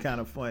actually kind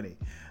of funny.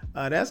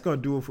 That's gonna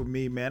do it for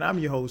me, man. I'm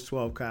your host,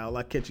 12 Kyle.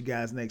 I'll catch you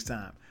guys next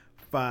time.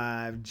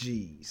 5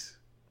 G's.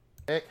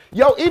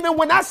 Yo, even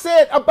when I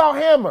said about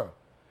Hammer,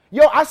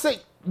 I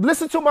said,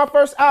 listen to my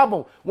first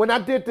album. When I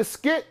did the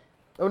skit,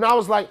 and I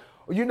was like,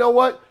 you know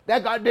what?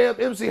 That goddamn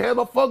MC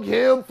Hammer, fuck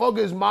him, fuck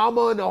his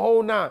mama, and the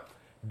whole 9.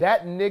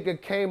 That nigga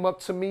came up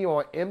to me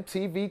on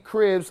MTV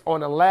Cribs on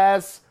the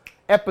last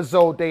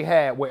episode they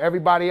had where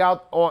everybody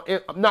out on,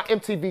 not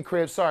MTV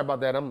Cribs, sorry about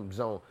that, I'm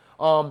zoned.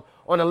 On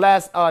the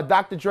last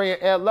Dr. Dre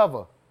and Ed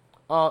Lover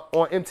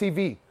on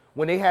MTV.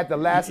 When they had the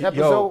last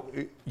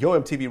episode. Yo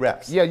MTV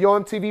Raps. Yeah, Yo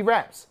MTV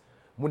Raps.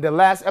 When the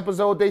last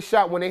episode they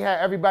shot, when they had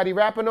everybody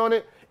rapping on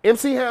it,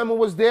 MC Hammer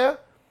was there.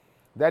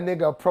 That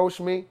nigga approached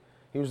me.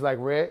 He was like,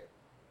 Red,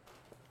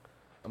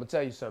 I'm going to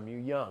tell you something. You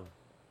young,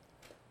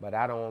 but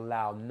I don't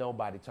allow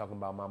nobody talking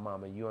about my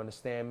mama. You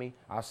understand me?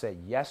 I said,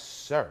 yes,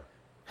 sir.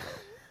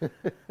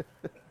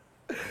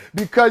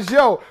 Because,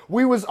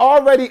 we was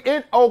already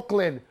in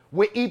Oakland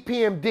with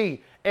EPMD,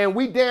 and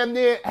we damn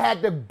near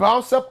had to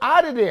bounce up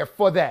out of there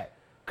for that.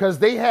 Because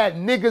they had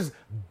niggas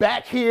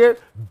back here,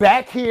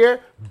 back here,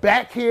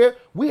 back here.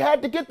 We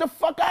had to get the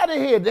fuck out of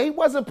here. They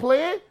wasn't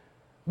playing.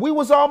 We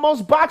was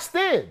almost boxed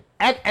in.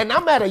 And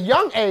I'm at a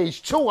young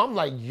age, too. I'm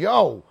like,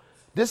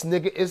 this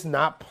nigga is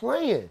not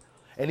playing.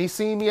 And he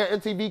seen me at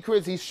MTV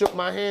Cribs. He shook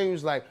my hand. He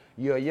was like,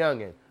 you're a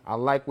youngin'. I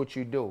like what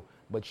you do.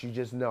 But you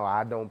just know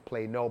I don't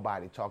play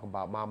nobody talking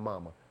about my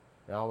mama.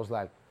 And I was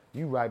like,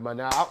 you right, man.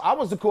 Now, I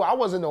was the cool. I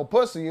wasn't no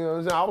pussy, you know what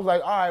I'm saying? I was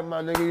like, all right,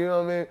 my nigga, you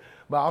know what I mean?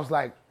 But I was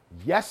like,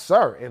 yes,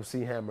 sir,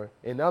 MC Hammer.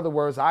 In other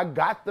words, I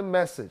got the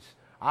message.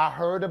 I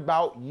heard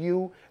about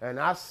you, and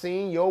I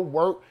seen your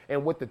work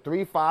and what the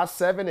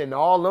 357 and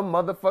all them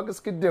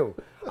motherfuckers could do.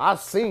 I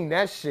seen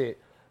that shit.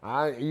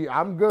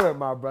 I'm good,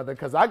 my brother,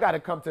 because I got to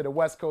come to the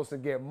West Coast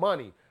and get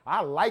money.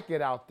 I like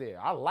it out there.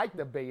 I like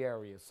the Bay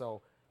Area.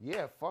 So,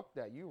 yeah, fuck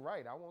that. You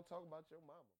right. I won't talk about your mama.